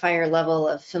clarify your level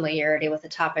of familiarity with a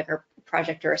topic or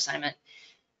project or assignment.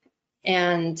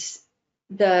 And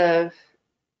the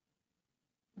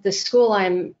school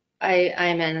I'm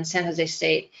in San Jose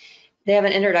State, they have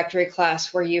an introductory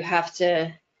class where you have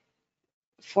to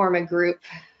form a group,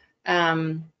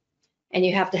 and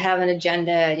you have to have an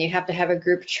agenda, and you have to have a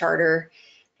group charter.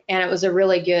 And it was a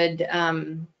really good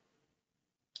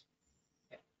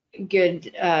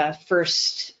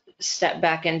first step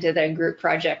back into the group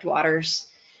project waters.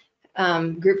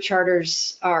 Group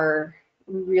charters are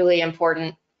really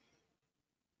important,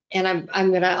 and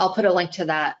I'll put a link to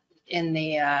that in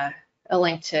the a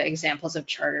link to examples of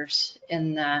charters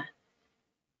in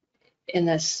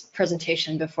this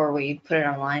presentation before we put it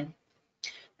online.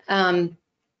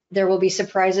 There will be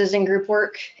surprises in group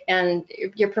work, and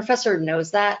your professor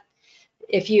knows that.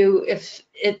 If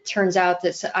it turns out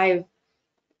that I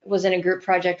was in a group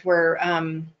project where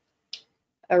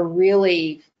a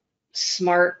really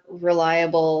smart,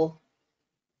 reliable,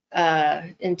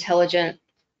 intelligent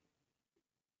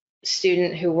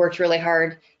student who worked really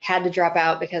hard had to drop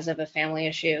out because of a family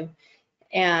issue,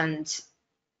 and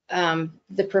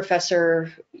the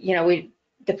professor,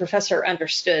 the professor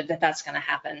understood that that's going to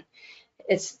happen.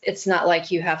 It's not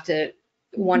like you have to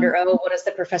wonder, oh, what is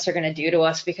the professor going to do to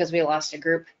us because we lost a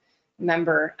group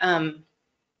member.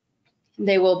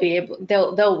 They will be able,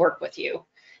 they'll work with you.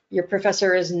 Your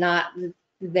professor is not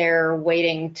there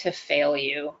waiting to fail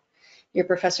you. Your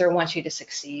professor wants you to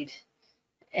succeed.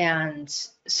 And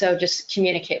so just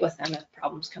communicate with them if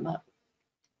problems come up.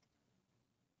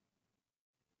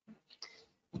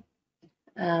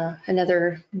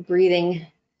 Another breathing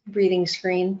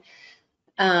screen.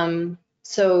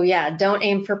 So yeah, don't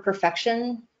aim for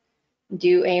perfection.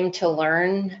 Do aim to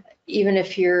learn. Even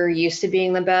if you're used to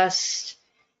being the best,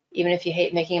 even if you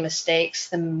hate making mistakes,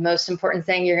 the most important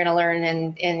thing you're going to learn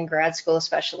in grad school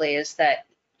especially is that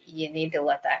you need to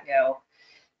let that go.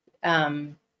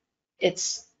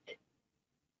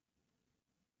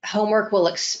 Homework will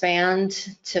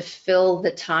expand to fill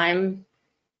the time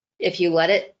if you let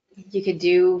it. You could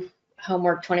do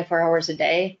homework 24 hours a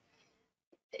day.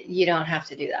 You don't have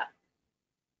to do that.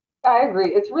 I agree.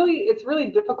 It's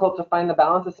really difficult to find the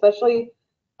balance, especially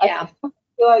Yeah. I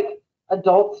feel like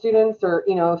adult students or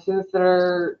students that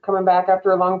are coming back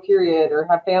after a long period or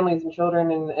have families and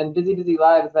children and busy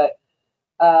lives that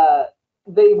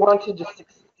they want to just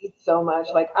succeed so much.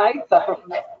 Like I suffer from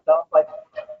this myself. Like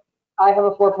I have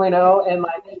a 4.0 and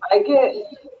like I get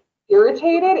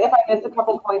irritated if I miss a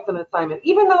couple points on an assignment,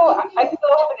 even though I still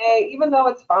have an A, even though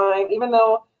it's fine, even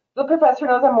though the professor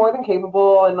knows I'm more than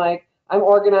capable and like I'm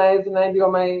organized and I do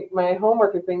all my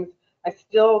homework and things, I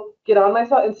still get on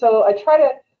myself. And so I try to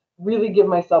really give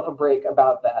myself a break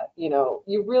about that.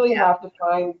 You really have to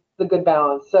find the good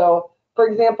balance. So for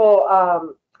example,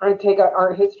 I take an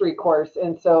art history course,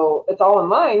 and so it's all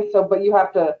online. So, but you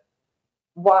have to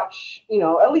watch,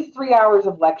 at least 3 hours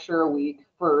of lecture a week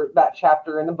for that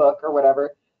chapter in the book or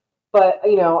whatever. But,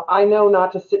 I know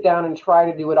not to sit down and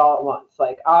try to do it all at once.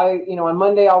 Like on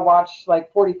Monday, I'll watch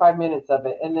like 45 minutes of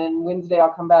it. And then Wednesday, I'll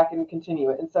come back and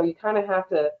continue it. And so you kind of have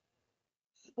to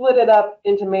split it up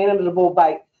into manageable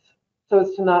bites so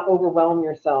as to not overwhelm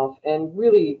yourself, and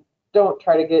really don't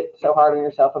try to get so hard on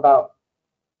yourself about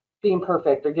being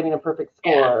perfect or getting a perfect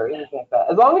score or anything like that.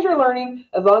 As long as you're learning,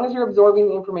 as long as you're absorbing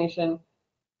the information,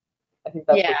 I think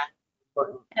that's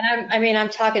important. And I'm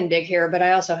talking big here, but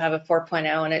I also have a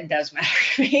 4.0 and it does matter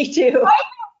to me too.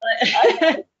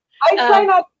 I try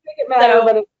not to make it matter,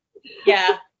 but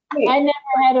yeah. I never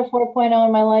had a 4.0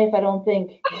 in my life, I don't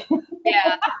think.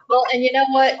 Yeah. Well, and you know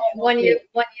what?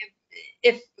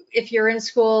 If you're in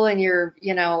school and you're,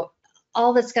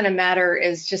 all that's going to matter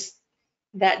is just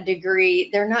that degree.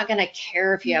 They're not going to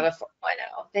care if you have a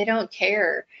 4.0. They don't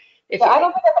care. I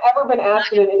don't think I've ever been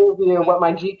asked in an interview what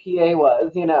my GPA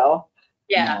was,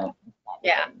 Yeah.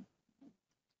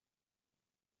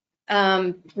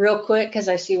 Yeah. Real quick, because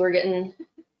I see we're getting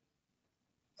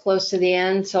close to the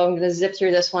end, so I'm going to zip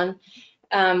through this one.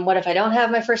 What if I don't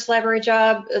have my first library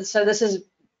job? So this has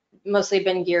mostly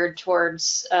been geared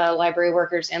towards library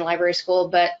workers in library school,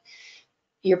 but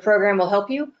your program will help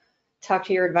you. Talk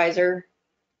to your advisor.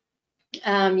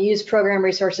 Use program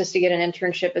resources to get an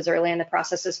internship as early in the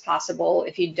process as possible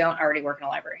if you don't already work in a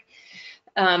library.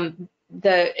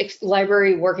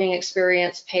 library working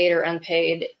experience, paid or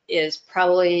unpaid, is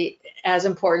probably as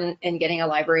important in getting a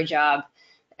library job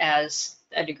as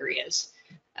a degree is,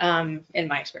 in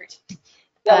my experience.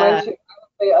 Yeah, mine too. I would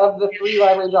say of the 3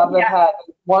 library jobs I've had,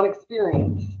 1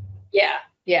 experience. Yeah.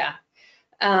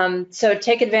 So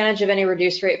take advantage of any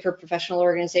reduced rate for professional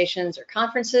organizations or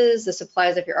conferences. This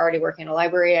applies if you're already working in a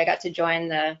library. I got to join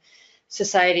the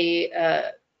Society,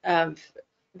 the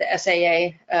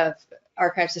SAA of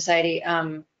Archive Society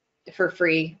for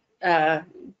free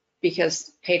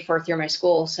because paid for through my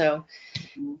school. So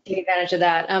take advantage of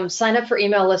that. Sign up for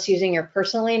email lists using your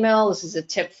personal email. This is a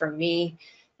tip from me.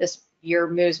 Your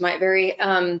moves might vary,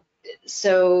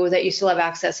 so that you still have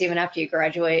access even after you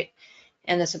graduate.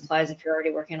 And this applies if you're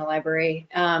already working in a library.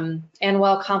 And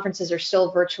while conferences are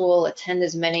still virtual, attend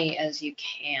as many as you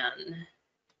can.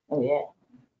 Oh yeah.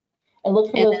 And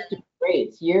look for those student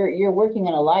rates. You're working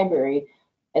in a library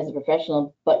as a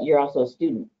professional, but you're also a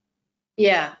student.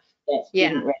 Yeah. That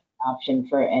student rate option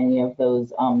for any of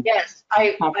those yes,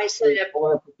 I signed up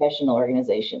for professional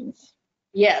organizations.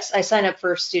 Yes, I signed up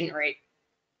for student rate.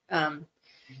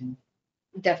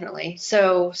 Definitely.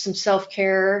 So some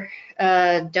self-care.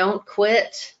 Don't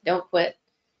quit. Don't quit.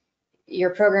 Your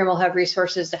program will have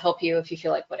resources to help you if you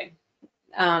feel like quitting.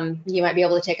 You might be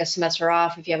able to take a semester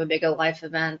off if you have a big life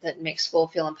event that makes school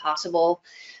feel impossible,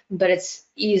 but it's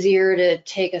easier to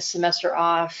take a semester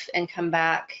off and come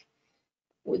back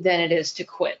than it is to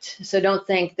quit. So don't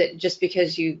think that just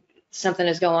because something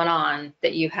is going on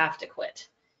that you have to quit.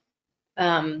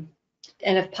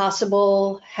 And if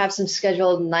possible, have some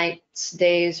scheduled nights,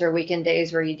 days, or weekend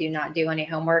days where you do not do any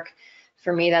homework.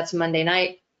 For me, that's Monday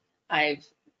night.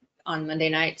 On Monday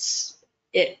nights,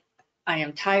 I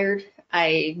am tired.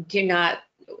 I do not,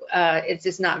 it's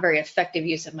just not very effective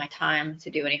use of my time to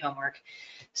do any homework.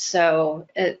 So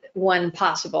when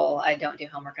possible, I don't do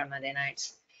homework on Monday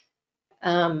nights.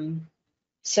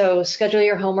 So schedule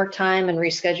your homework time and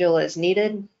reschedule as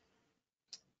needed.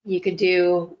 You could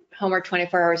do homework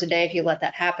 24 hours a day if you let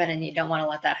that happen, and you don't want to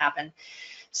let that happen.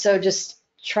 So just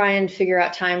try and figure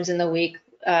out times in the week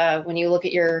when you look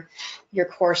at your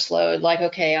course load, like,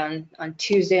 okay, on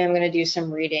Tuesday, I'm going to do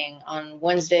some reading. On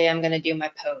Wednesday, I'm going to do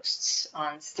my posts.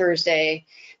 On Thursday,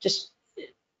 just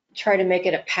try to make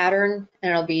it a pattern,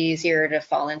 and it'll be easier to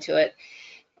fall into it.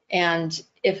 And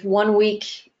if one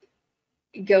week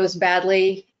goes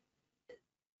badly,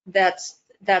 that's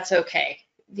okay.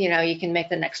 You can make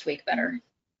the next week better.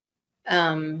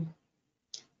 A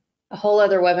whole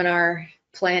other webinar,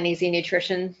 Plan Easy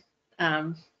Nutrition.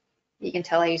 You can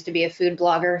tell I used to be a food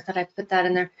blogger that I put that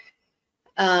in there.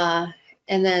 And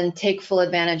then take full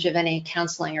advantage of any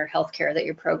counseling or healthcare that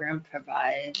your program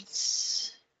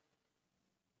provides.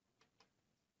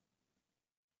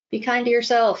 Be kind to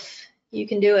yourself. You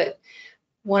can do it.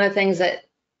 One of the things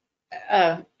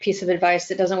piece of advice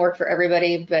that doesn't work for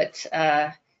everybody, but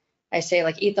I say,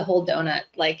 like, eat the whole donut.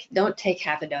 Like, don't take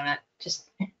half a donut. Just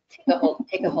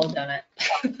take a whole donut.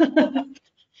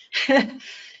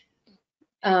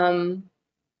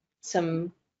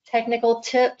 Some technical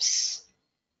tips.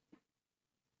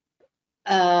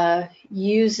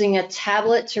 Using a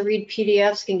tablet to read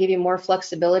PDFs can give you more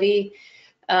flexibility.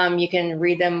 You can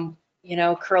read them,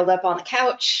 curled up on the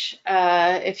couch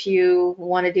if you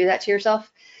want to do that to yourself.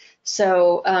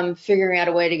 So figuring out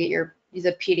a way to get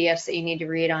the PDFs that you need to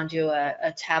read onto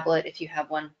a tablet, if you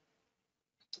have one,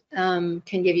 can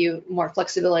give you more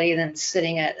flexibility than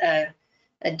sitting at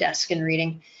a desk and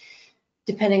reading.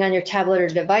 Depending on your tablet or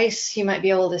device, you might be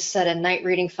able to set a night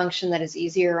reading function that is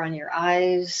easier on your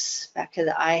eyes, back to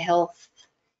the eye health.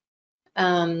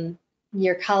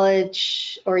 Your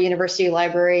college or university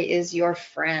library is your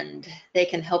friend. They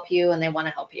can help you and they want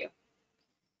to help you.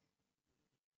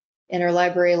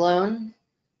 Interlibrary loan,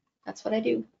 that's what I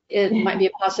do. It might be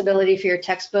a possibility for your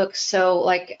textbooks. So,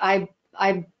 like, I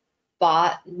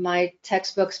bought my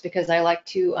textbooks because I like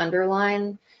to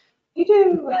underline. You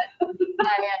do.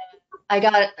 I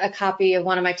got a copy of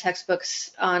one of my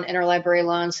textbooks on interlibrary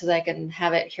loan so that I can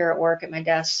have it here at work at my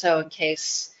desk. So in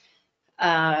case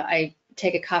I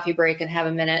take a coffee break and have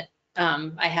a minute,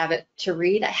 I have it to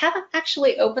read. I haven't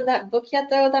actually opened that book yet,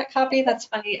 though, that copy. That's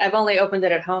funny. I've only opened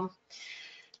it at home,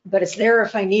 but it's there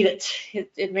if I need it.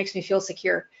 It makes me feel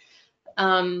secure.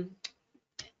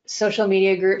 Social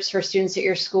media groups for students at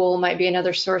your school might be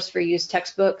another source for used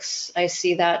textbooks. I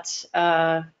see that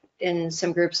in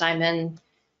some groups I'm in.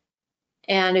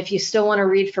 And if you still want to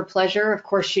read for pleasure, of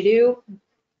course you do,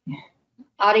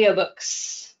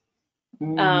 audiobooks.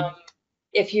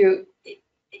 If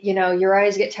your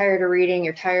eyes get tired of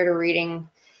reading,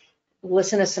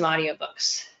 listen to some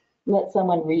audiobooks. Let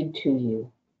someone read to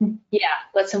you. Yeah,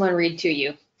 let someone read to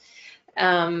you.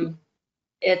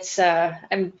 It's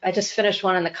I just finished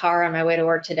one in the car on my way to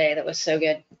work today that was so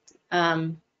good.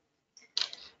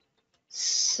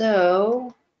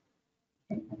 So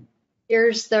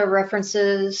here's the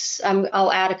references.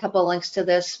 I'll add a couple links to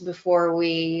this before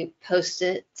we post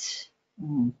it.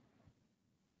 Mm.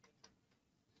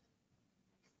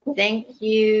 Thank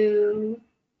you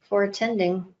for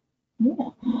attending. Yeah.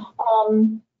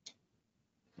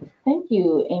 Thank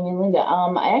you, Amy and Linda.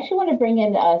 I actually want to bring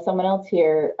in someone else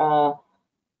here,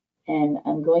 and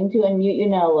I'm going to unmute you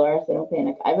now, Laura, so don't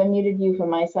panic. I've unmuted you from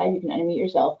my side. You can unmute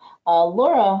yourself.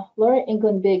 Laura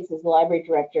England Biggs is the library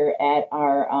director at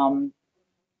our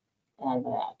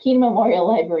Keene Memorial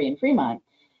Library in Fremont,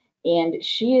 and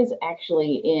she is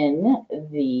actually in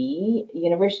the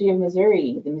University of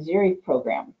Missouri, the Missouri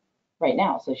program right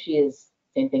now. So she is,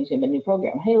 same thing, she has a new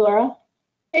program. Hey, Laura.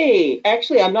 Hey,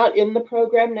 actually, I'm not in the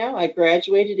program now. I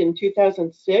graduated in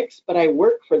 2006, but I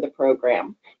work for the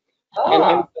program. Oh. And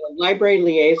I'm the library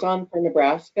liaison for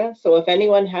Nebraska. So if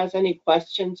anyone has any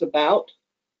questions about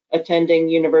attending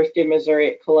University of Missouri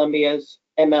at Columbia's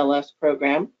MLS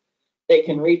program, they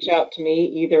can reach out to me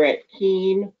either at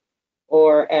Keene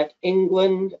or at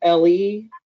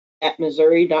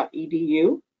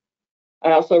englandle@missouri.edu.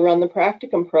 I also run the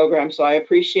practicum program, so I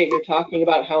appreciate you talking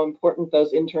about how important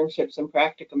those internships and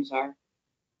practicums are.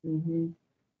 Mm-hmm.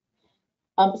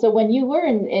 So when you were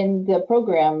in the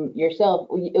program yourself,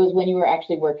 it was when you were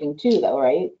actually working too, though,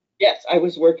 right? Yes, I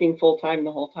was working full-time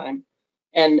the whole time.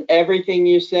 And everything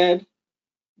you said,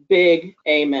 big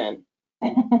amen.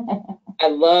 I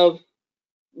love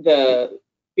the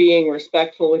being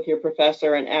respectful with your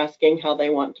professor and asking how they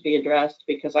want to be addressed,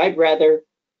 because I'd rather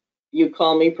you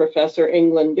call me Professor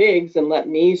England Biggs and let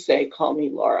me say, call me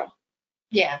Laura.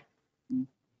 Yeah.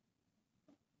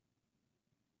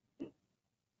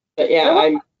 But yeah,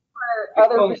 I'm for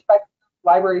other prospective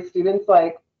library students,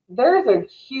 like there's a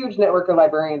huge network of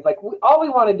librarians. Like all we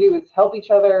want to do is help each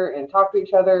other and talk to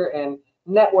each other and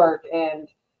network, and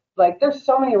like there's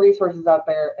so many resources out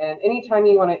there. And anytime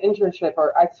you want an internship,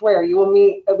 or I swear you will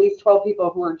meet at least 12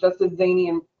 people who are just as zany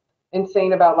and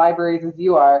insane about libraries as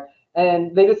you are,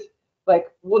 and they just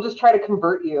like we'll just try to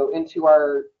convert you into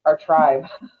our tribe.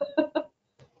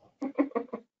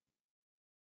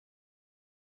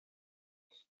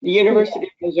 The University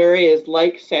of Missouri is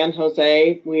like San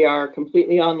Jose. We are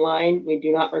completely online. We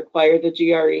do not require the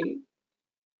GRE.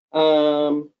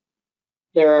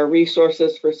 There are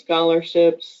resources for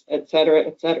scholarships, et cetera,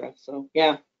 et cetera. So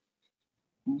yeah,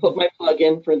 put my plug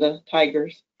in for the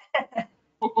Tigers.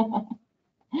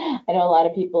 I know a lot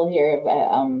of people here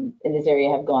in this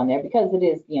area have gone there because it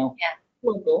is,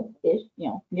 local-ish,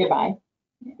 nearby.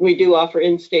 We do offer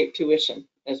in-state tuition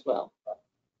as well.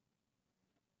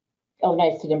 Oh,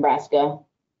 nice, to Nebraska.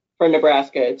 For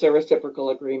Nebraska, it's a reciprocal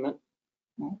agreement.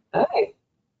 Nice.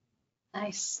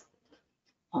 Nice.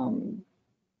 I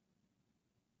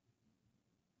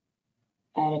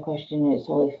had a question, it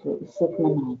totally slipped my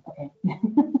mind. Okay.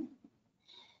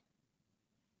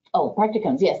 Oh,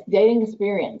 practicums, yes. Dating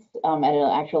experience at an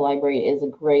actual library is a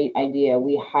great idea.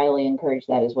 We highly encourage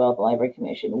that as well at the Library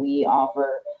Commission. We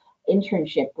offer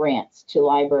internship grants to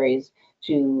libraries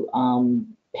to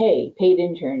paid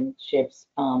internships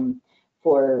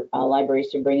for libraries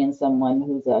to bring in someone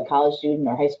who's a college student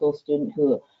or high school student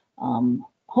who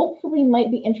hopefully might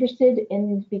be interested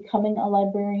in becoming a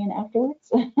librarian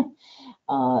afterwards.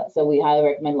 So we highly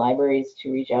recommend libraries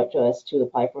to reach out to us to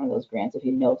apply for one of those grants if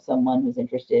you know someone who's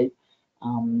interested,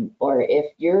 or if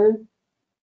you're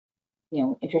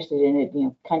interested in it,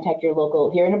 contact your local,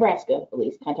 here in Nebraska at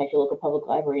least, contact your local public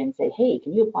library and say, hey,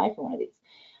 can you apply for one of these?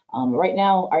 Right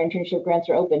now our internship grants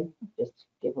are open. Just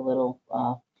give a little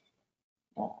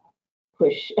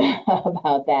push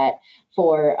about that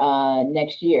for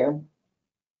next year.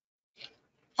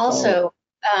 Also,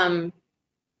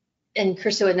 and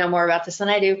Krista would know more about this than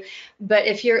I do, but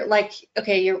if you're like,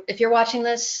 okay, if you're watching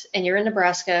this and you're in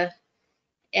Nebraska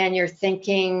and you're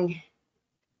thinking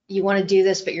you want to do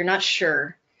this, but you're not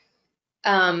sure,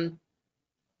 the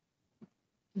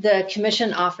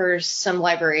commission offers some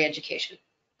library education.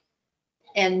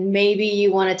 And maybe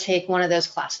you want to take one of those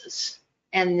classes,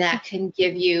 and that can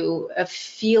give you a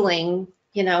feeling,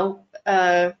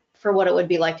 for what it would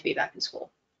be like to be back in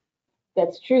school.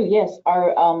 That's true. Yes, our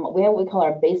we have what we call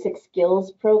our basic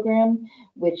skills program,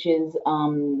 which is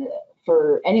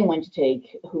for anyone to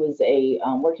take who is a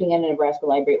working in a Nebraska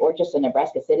library or just a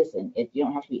Nebraska citizen. You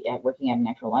don't have to be working at an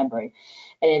actual library,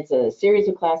 and it's a series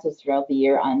of classes throughout the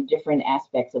year on different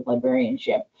aspects of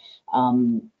librarianship.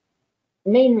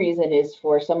 main reason is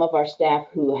for some of our staff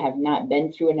who have not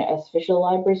been through an official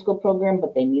library school program,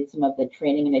 but they need some of the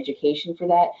training and education for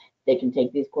that. They can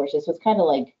take these courses. So it's kind of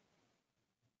like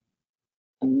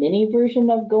a mini version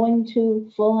of going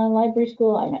to full-on library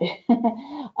school. I'm not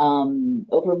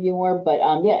overview more, but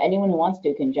yeah, anyone who wants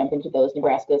to can jump into those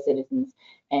Nebraska citizens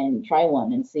and try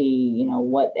one and see, you know,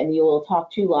 what, and you will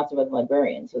talk to lots of other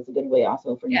librarians. So it's a good way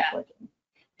also for networking.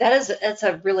 That's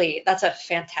a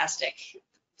fantastic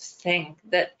thing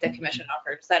that the commission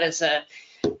offers. That is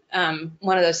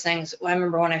one of those things. I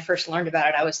remember when I first learned about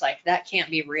it, I was like, that can't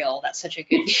be real. That's such a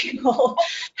good deal.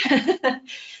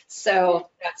 So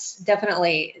that's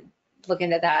definitely look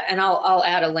into that. And I'll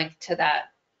add a link to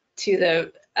that, to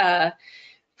the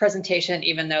presentation,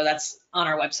 even though that's on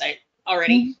our website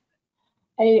already.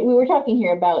 And we were talking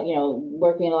here about, you know,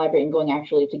 working in a library and going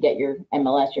actually to get your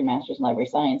MLS, your Master's in Library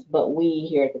Science. But we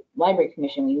here at the Library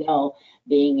Commission, we know,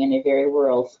 being in a very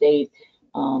rural state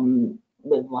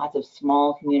with lots of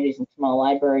small communities and small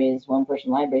libraries,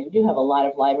 one-person libraries, we do have a lot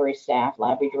of library staff,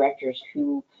 library directors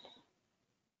who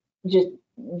just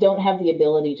don't have the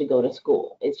ability to go to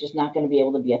school. It's just not going to be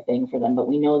able to be a thing for them. But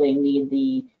we know they need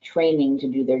the training to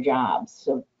do their jobs.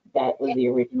 So that was the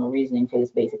original reasoning for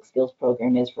this basic skills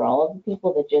program, is for all of the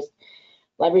people that just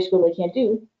library school they can't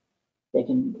do, they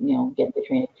can, you know, get the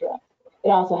training through us. It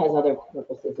also has other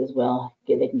purposes as well.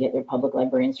 They can get their public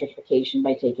librarian certification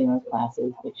by taking those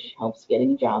classes, which helps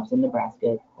getting jobs in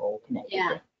Nebraska, whole connected.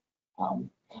 Yeah.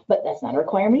 But that's not a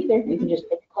requirement either. You can just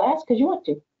take the class because you want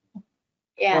to.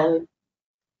 Yeah.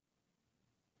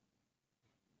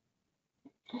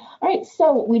 All right,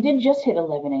 so we did just hit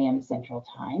 11 a.m. Central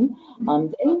Time.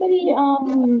 Does anybody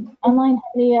online have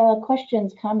any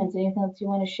questions, comments, anything else you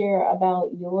want to share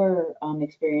about your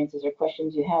experiences or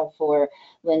questions you have for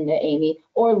Linda, Amy,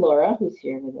 or Laura, who's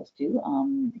here with us too?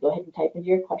 Go ahead and type into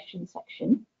your question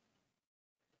section.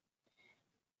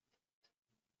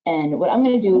 And what I'm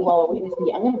going to do while we're waiting to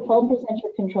see, I'm going to pull presenter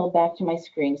control back to my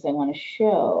screen because I want to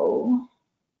show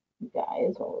you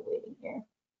guys while we're waiting here.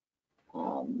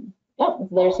 Oh,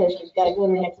 Laura says she's got to go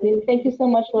to the next meeting. Thank you so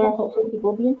much, Laura. Hopefully people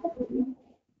will be in touch with you.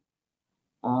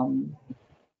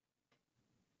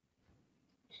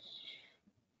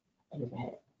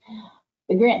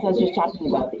 The grants I was just talking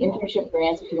about, the internship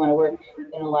grants if you want to work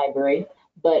in a library,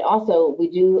 but also we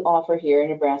do offer here in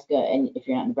Nebraska, and if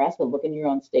you're not in Nebraska, look in your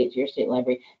own state, to your state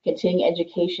library, continuing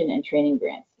education and training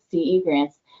grants, CE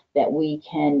grants, that we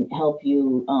can help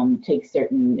you take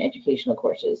certain educational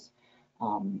courses.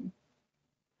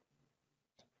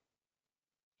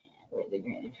 Where's the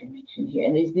grant information here?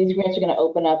 And these grants are going to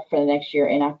open up for the next year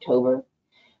in October.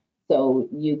 So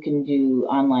you can do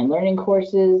online learning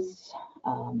courses.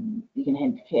 We can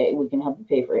help you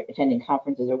pay for attending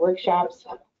conferences or workshops,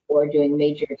 or doing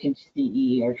major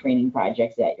CE or training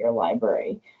projects at your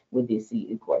library with these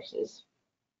CE courses.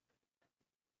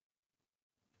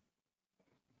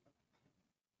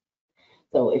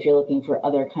 So if you're looking for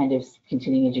other kind of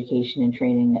continuing education and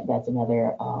training, that's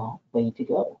another way to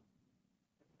go.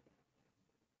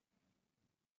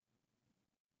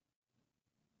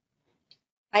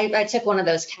 I took one of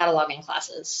those cataloging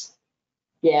classes.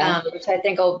 Yeah. Which I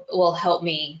think will help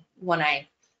me when I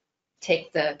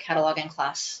take the cataloging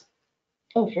class.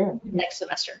 Oh, sure. Next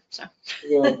semester. So.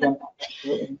 Really jump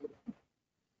on.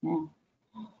 Yeah.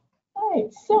 All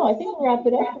right, so I think we'll wrap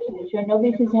it up. If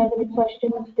nobody seems to have any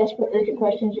questions, desperate, urgent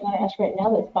questions you want to ask right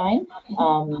now, that's fine.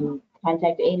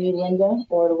 Contact Amy, Linda,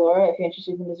 or Laura if you're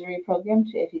interested in the Missouri program,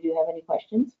 if you do have any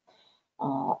questions.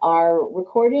 Our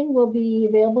recording will be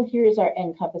available. Here is our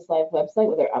Encompass Live website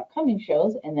with our upcoming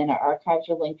shows, and then our archives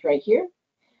are linked right here.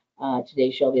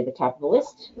 Today's show will be at the top of the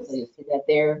list, so you'll see that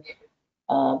there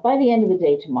by the end of the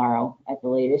day tomorrow at the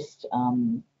latest,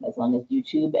 as long as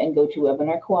YouTube and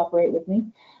GoToWebinar cooperate with me.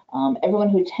 Everyone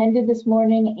who attended this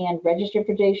morning and registered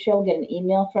for today's show will get an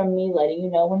email from me letting you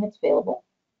know when it's available.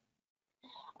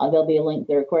 There'll be a link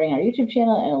to the recording on our YouTube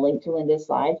channel and a link to Linda's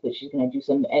slides, which she's going to do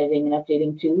some editing and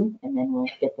updating too, and then we'll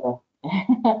get the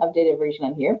updated version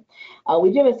on here.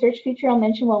 We do have a search feature I'll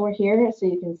mention while we're here, so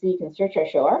you can search our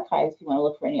show archives if you want to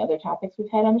look for any other topics we've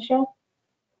had on the show.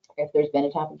 If there's been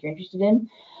a topic you're interested in,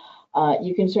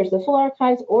 you can search the full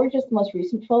archives or just the most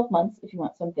recent 12 months if you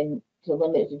want something to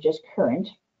limit it to just current.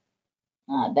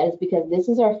 That is because this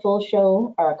is our full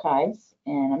show archives,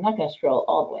 and I'm not going to scroll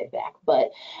all the way back, but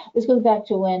this goes back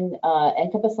to when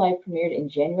Encompass Live premiered in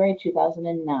January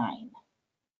 2009.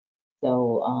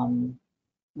 So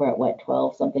we're at what,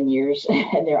 12 something years,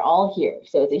 and they're all here.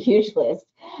 So it's a huge list.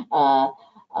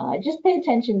 Just pay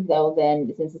attention though,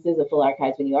 then, since this is a full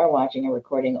archives, when you are watching a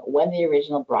recording, when the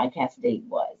original broadcast date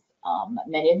was.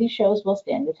 Many of these shows will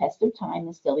stand the test of time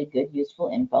and still be good, useful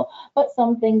info, but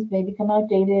some things may become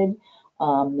outdated.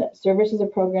 Services or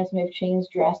programs may have changed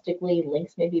drastically.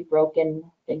 Links may be broken.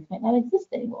 Things might not exist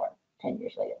anymore 10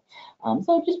 years later.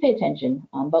 So just pay attention.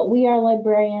 But we are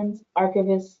librarians,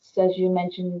 archivists, as you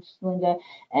mentioned, Linda,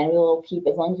 and we will keep,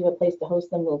 as long as we have a place to host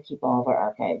them, we'll keep all of our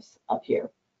archives up here.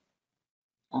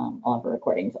 All of our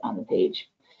recordings on the page.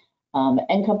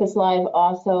 NCompass Live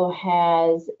also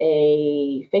has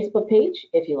a Facebook page.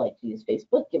 If you like to use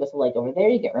Facebook, give us a like over there.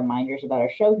 You get reminders about our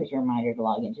show. Here's a reminder to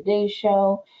log in today's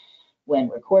show. When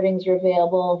recordings are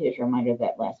available, here's a reminder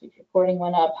that last week's recording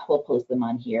went up. We'll post them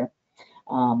on here.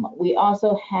 We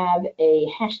also have a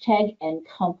hashtag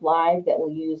 #NCompLive that we'll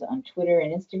use on Twitter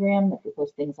and Instagram if we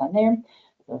post things on there.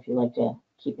 So if you'd like to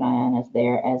keep an eye on us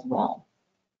there as well.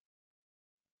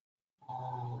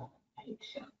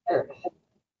 There.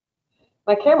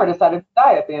 My camera decided to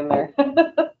die at the end there.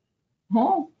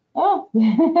 Oh, oh,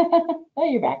 oh,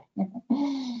 you're back.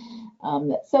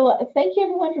 So thank you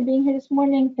everyone for being here this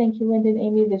morning. Thank you, Linda and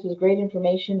Amy. This was great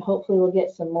information. Hopefully we'll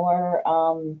get some more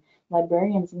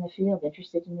librarians in the field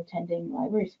interested in attending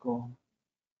library school.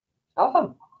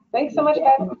 Awesome. Thanks so much,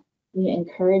 guys. We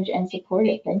encourage and support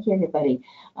it. Thank you, everybody.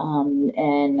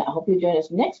 And I hope you join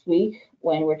us next week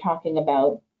when we're talking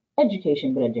about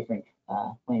education, but a different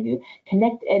point of view.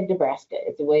 Connect Ed Nebraska.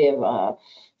 It's a way of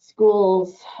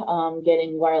schools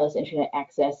getting wireless internet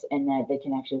access, and that they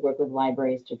can actually work with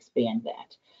libraries to expand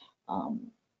that.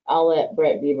 I'll let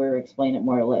Brett Beaver explain it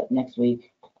more next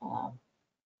week.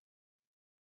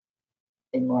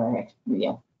 In more,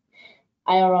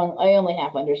 I only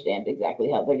half understand exactly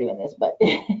how they're doing this, but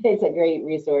it's a great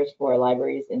resource for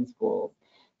libraries and schools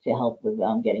to help with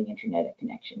getting internet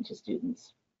connection to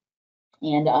students.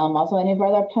 And also any of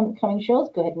our upcoming shows,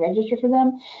 go ahead and register for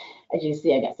them. As you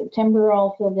see, I got September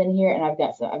all filled in here, and I've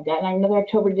got another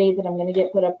October date that I'm going to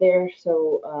get put up there.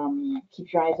 So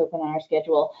keep your eyes open on our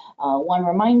schedule. One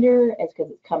reminder is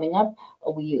because it's coming up,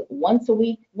 we once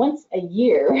a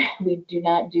year, we do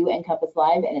not do NCompass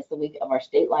Live, and it's the week of our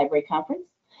state library conference,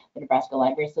 the Nebraska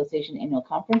Library Association annual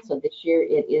conference. So this year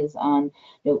it is on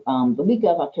the week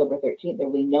of October 13th. There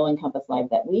will be no NCompass Live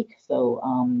that week. So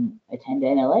attend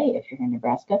NLA if you're in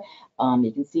Nebraska.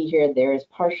 You can see here there is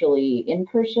partially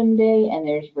in-person day and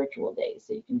there's virtual days.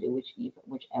 So you can do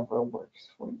whichever works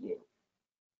for you.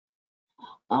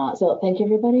 So thank you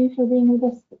everybody for being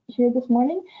with us here this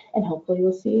morning, and hopefully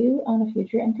we'll see you on a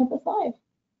future NCompass Live.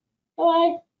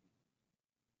 Bye-bye.